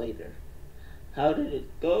week later. How did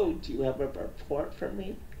it go? Do you have a report for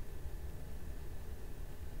me?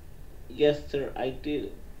 Yes, sir, I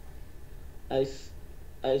do. I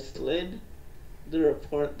slid the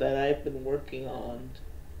report that I've been working on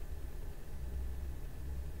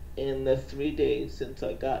in the 3 days since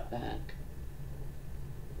I got back.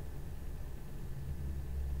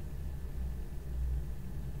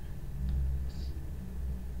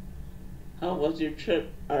 How was your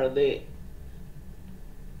trip? Are they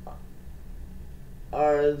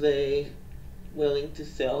willing to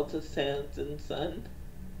sell to Sands and Son?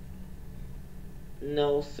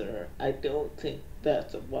 No, sir, I don't think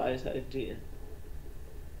that's a wise idea.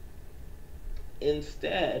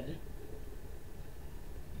 Instead,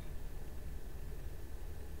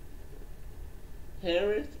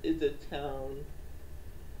 Harris is a town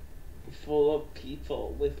full of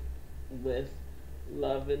people with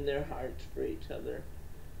love in their hearts for each other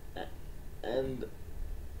and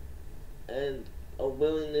and a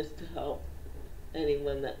willingness to help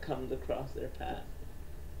anyone that comes across their path.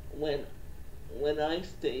 When I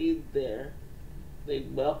stayed there, they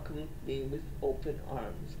welcomed me with open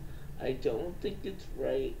arms. I don't think it's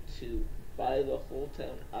right to buy the whole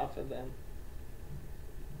town off of them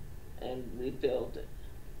and rebuild it.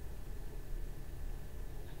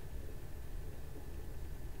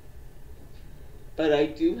 But I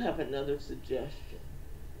do have another suggestion.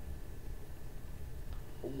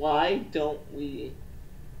 Why don't we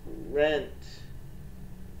rent?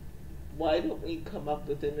 Why don't we come up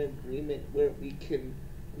with an agreement where we can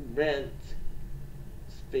rent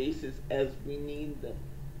spaces as we need them?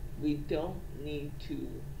 We don't need to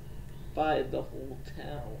buy the whole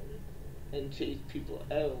town and chase people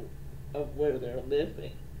out of where they're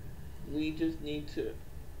living. We just need to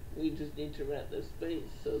rent the space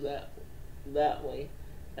so that way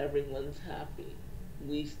everyone's happy.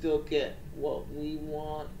 We still get what we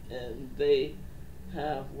want and they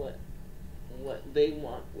have what they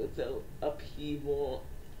want without upheaval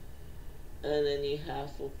and any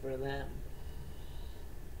hassle for them.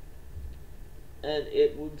 And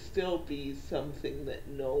it would still be something that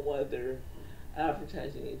no other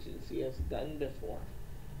advertising agency has done before.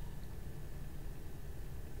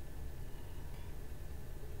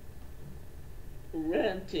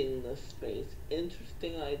 Renting the space,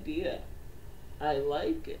 interesting idea. I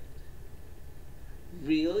like it.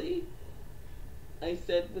 Really? I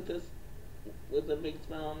said with a big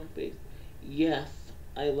smile on my face. Yes,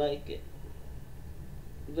 I like it.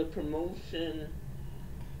 The promotion,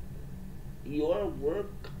 your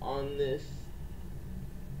work on this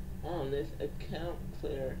account,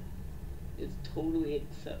 Claire, is totally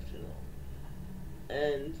exceptional.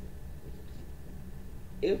 And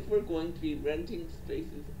if we're going to be renting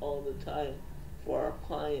spaces all the time for our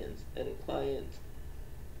clients, and clients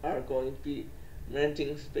are going to be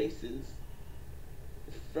renting spaces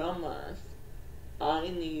from us, I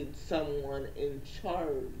need someone in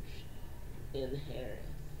charge in Harris.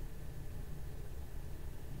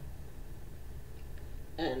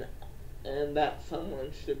 And that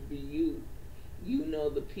someone should be you. You know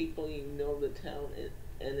the people, you know the town,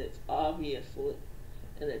 and it's obvious from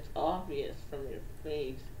your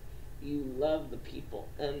face you love the people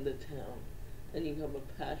and the town, and you have a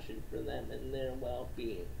passion for them and their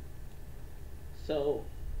well-being. So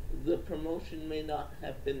the promotion may not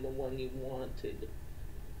have been the one you wanted,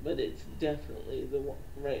 but it's definitely the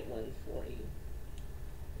right one for you.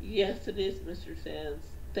 Yes, it is, Mr. Sands.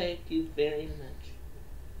 Thank you very much.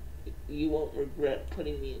 You won't regret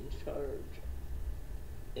putting me in charge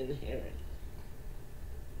in Harris.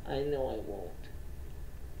 I know I won't.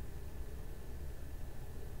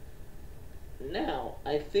 Now,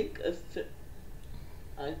 I think a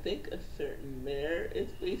certain mayor is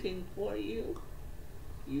waiting for you.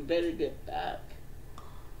 You better get back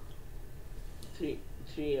to,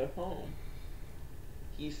 to your home,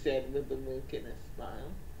 he said with a wink and a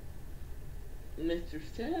smile. Mr.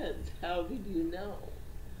 Sands, how did you know?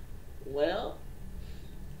 Well,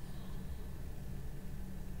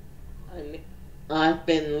 I may, I've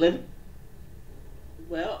been living.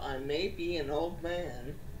 Well, I may be an old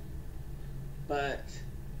man, but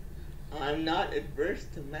I'm not adverse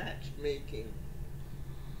to matchmaking.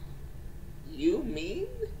 You mean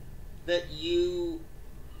that you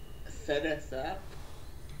set us up?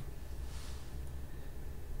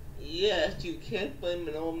 Yes, you can't blame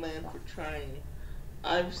an old man for trying.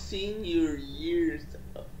 I've seen your years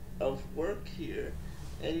of work here,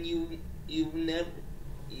 and you've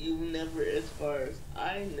never, as far as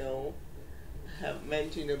I know, have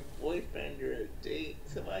mentioned a boyfriend or a date.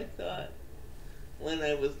 So I thought, when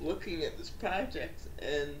I was looking at this project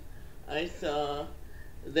and I saw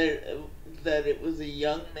that that it was a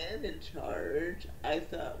young man in charge, I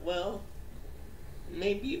thought, well,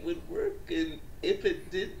 maybe it would work, and if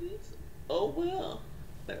it didn't, oh well.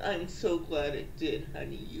 But I'm so glad it did,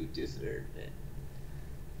 honey. You deserve it.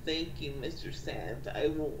 Thank you, Mr. Sands. I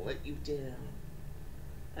won't let you down.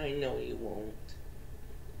 I know you won't.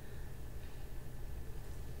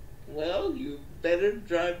 Well, you better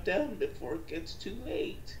drive down before it gets too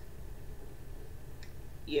late.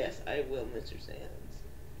 Yes, I will, Mr. Sands.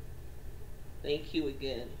 Thank you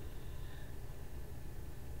again.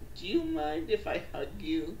 Do you mind if I hug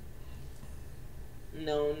you?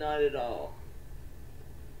 No, not at all.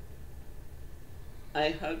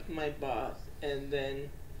 I hugged my boss and then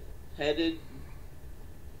headed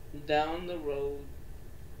down the road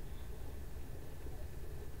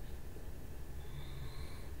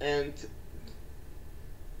and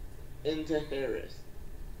into Harris.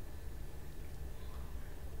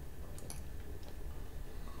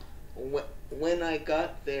 When I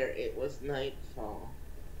got there, it was nightfall.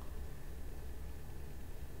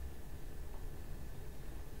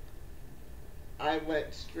 I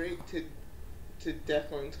went straight to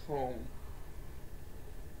Declan's home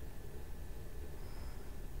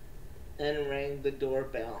and rang the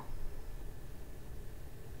doorbell.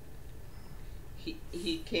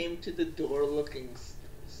 He came to the door looking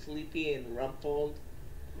sleepy and rumpled,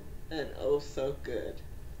 and oh so good.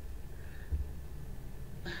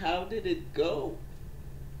 How did it go?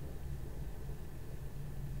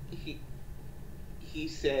 He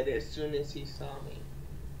said as soon as he saw me.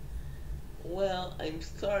 Well, I'm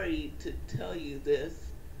sorry to tell you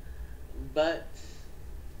this, but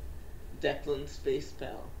Declan's face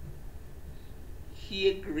fell. He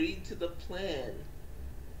agreed to the plan.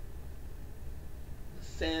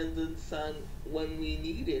 Sands and Son, when we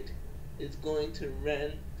need it, is going to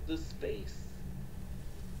rent the spaces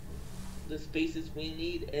we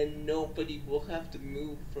need, and nobody will have to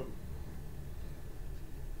move from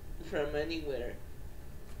anywhere.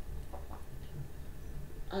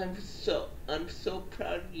 I'm so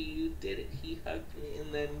proud of you. You did it. He hugged me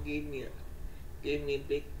and then gave me a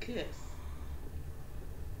big kiss.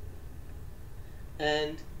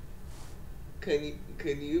 And can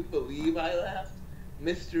you believe, I laughed?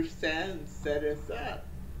 Mr. Sands set us up.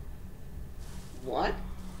 What?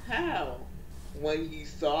 How? When he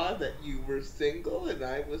saw that you were single and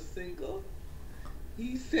I was single,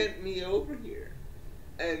 he sent me over here.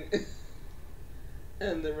 And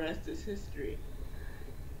and the rest is history.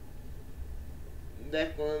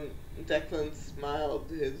 Declan smiled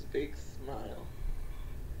his big smile.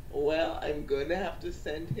 Well, I'm going to have to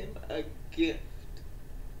send him a gift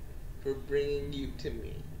for bringing you to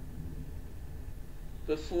me.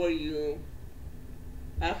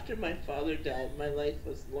 After my father died, my life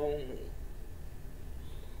was lonely.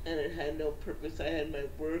 And it had no purpose. I had my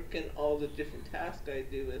work and all the different tasks I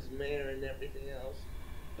do as mayor and everything else.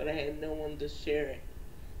 But I had no one to share it.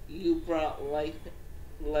 You brought light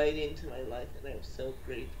into my life, and I'm so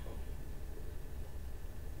grateful.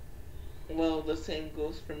 Well, the same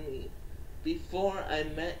goes for me. Before I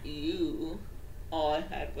met you, all I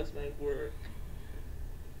had was my work.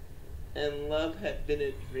 And love had been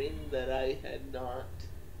a dream that I had not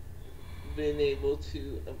been able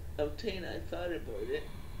to obtain. I thought about it,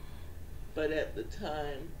 but at the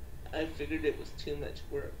time, I figured it was too much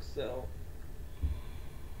work, so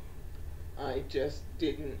I just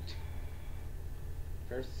didn't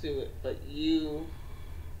pursue it. But you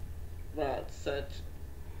brought such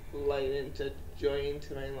light and joy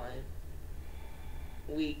into my life.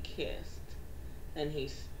 We kissed, and he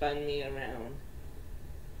spun me around.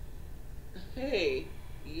 Hey,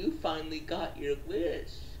 you finally got your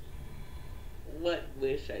wish. What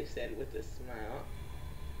wish? I said with a smile,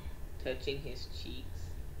 touching his cheeks.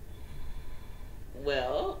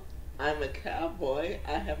 Well, I'm a cowboy,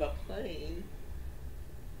 I have a plane,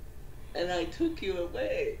 and I took you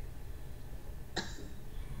away.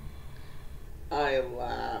 I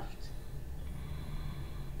laughed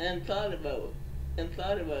and thought about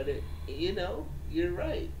it. You know, you're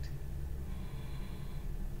right.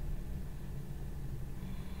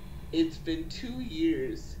 It's been 2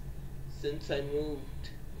 years since I moved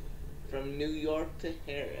from New York to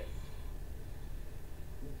Harris.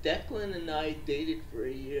 Declan and I dated for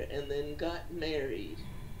a year and then got married.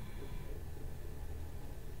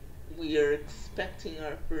 We are expecting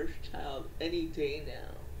our first child any day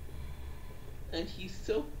now. And he's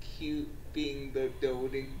so cute being the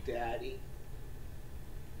doting daddy.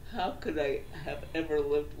 How could I have ever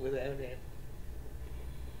lived without him?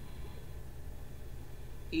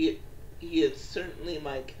 He is certainly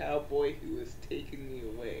my cowboy who has taken me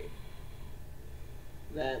away.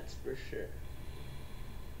 That's for sure.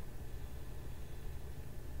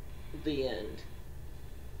 The end.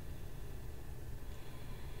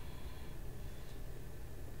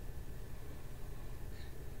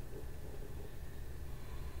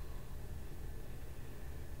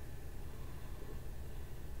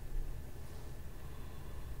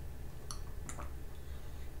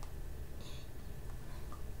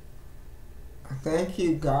 Thank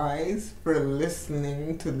you guys for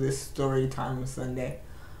listening to this Storytime Sunday.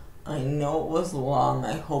 I know it was long.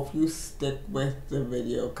 I hope you stick with the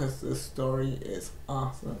video because the story is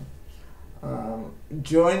awesome.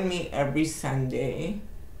 Join me every Sunday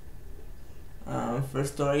for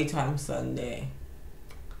Storytime Sunday.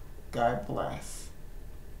 God bless.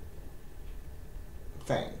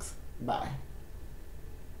 Thanks. Bye.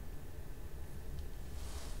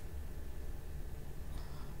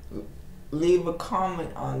 Leave a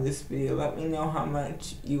comment on this video. Let me know how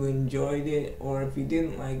much you enjoyed it, or if you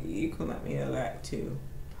didn't like it, you can let me know that too.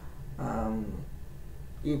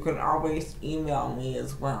 You can always email me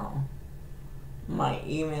as well. My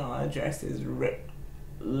email address is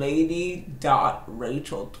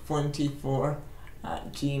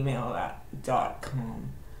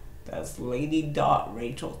lady.rachel24@gmail.com. That's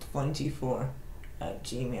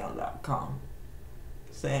lady.rachel24@gmail.com.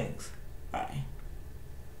 Thanks. Bye.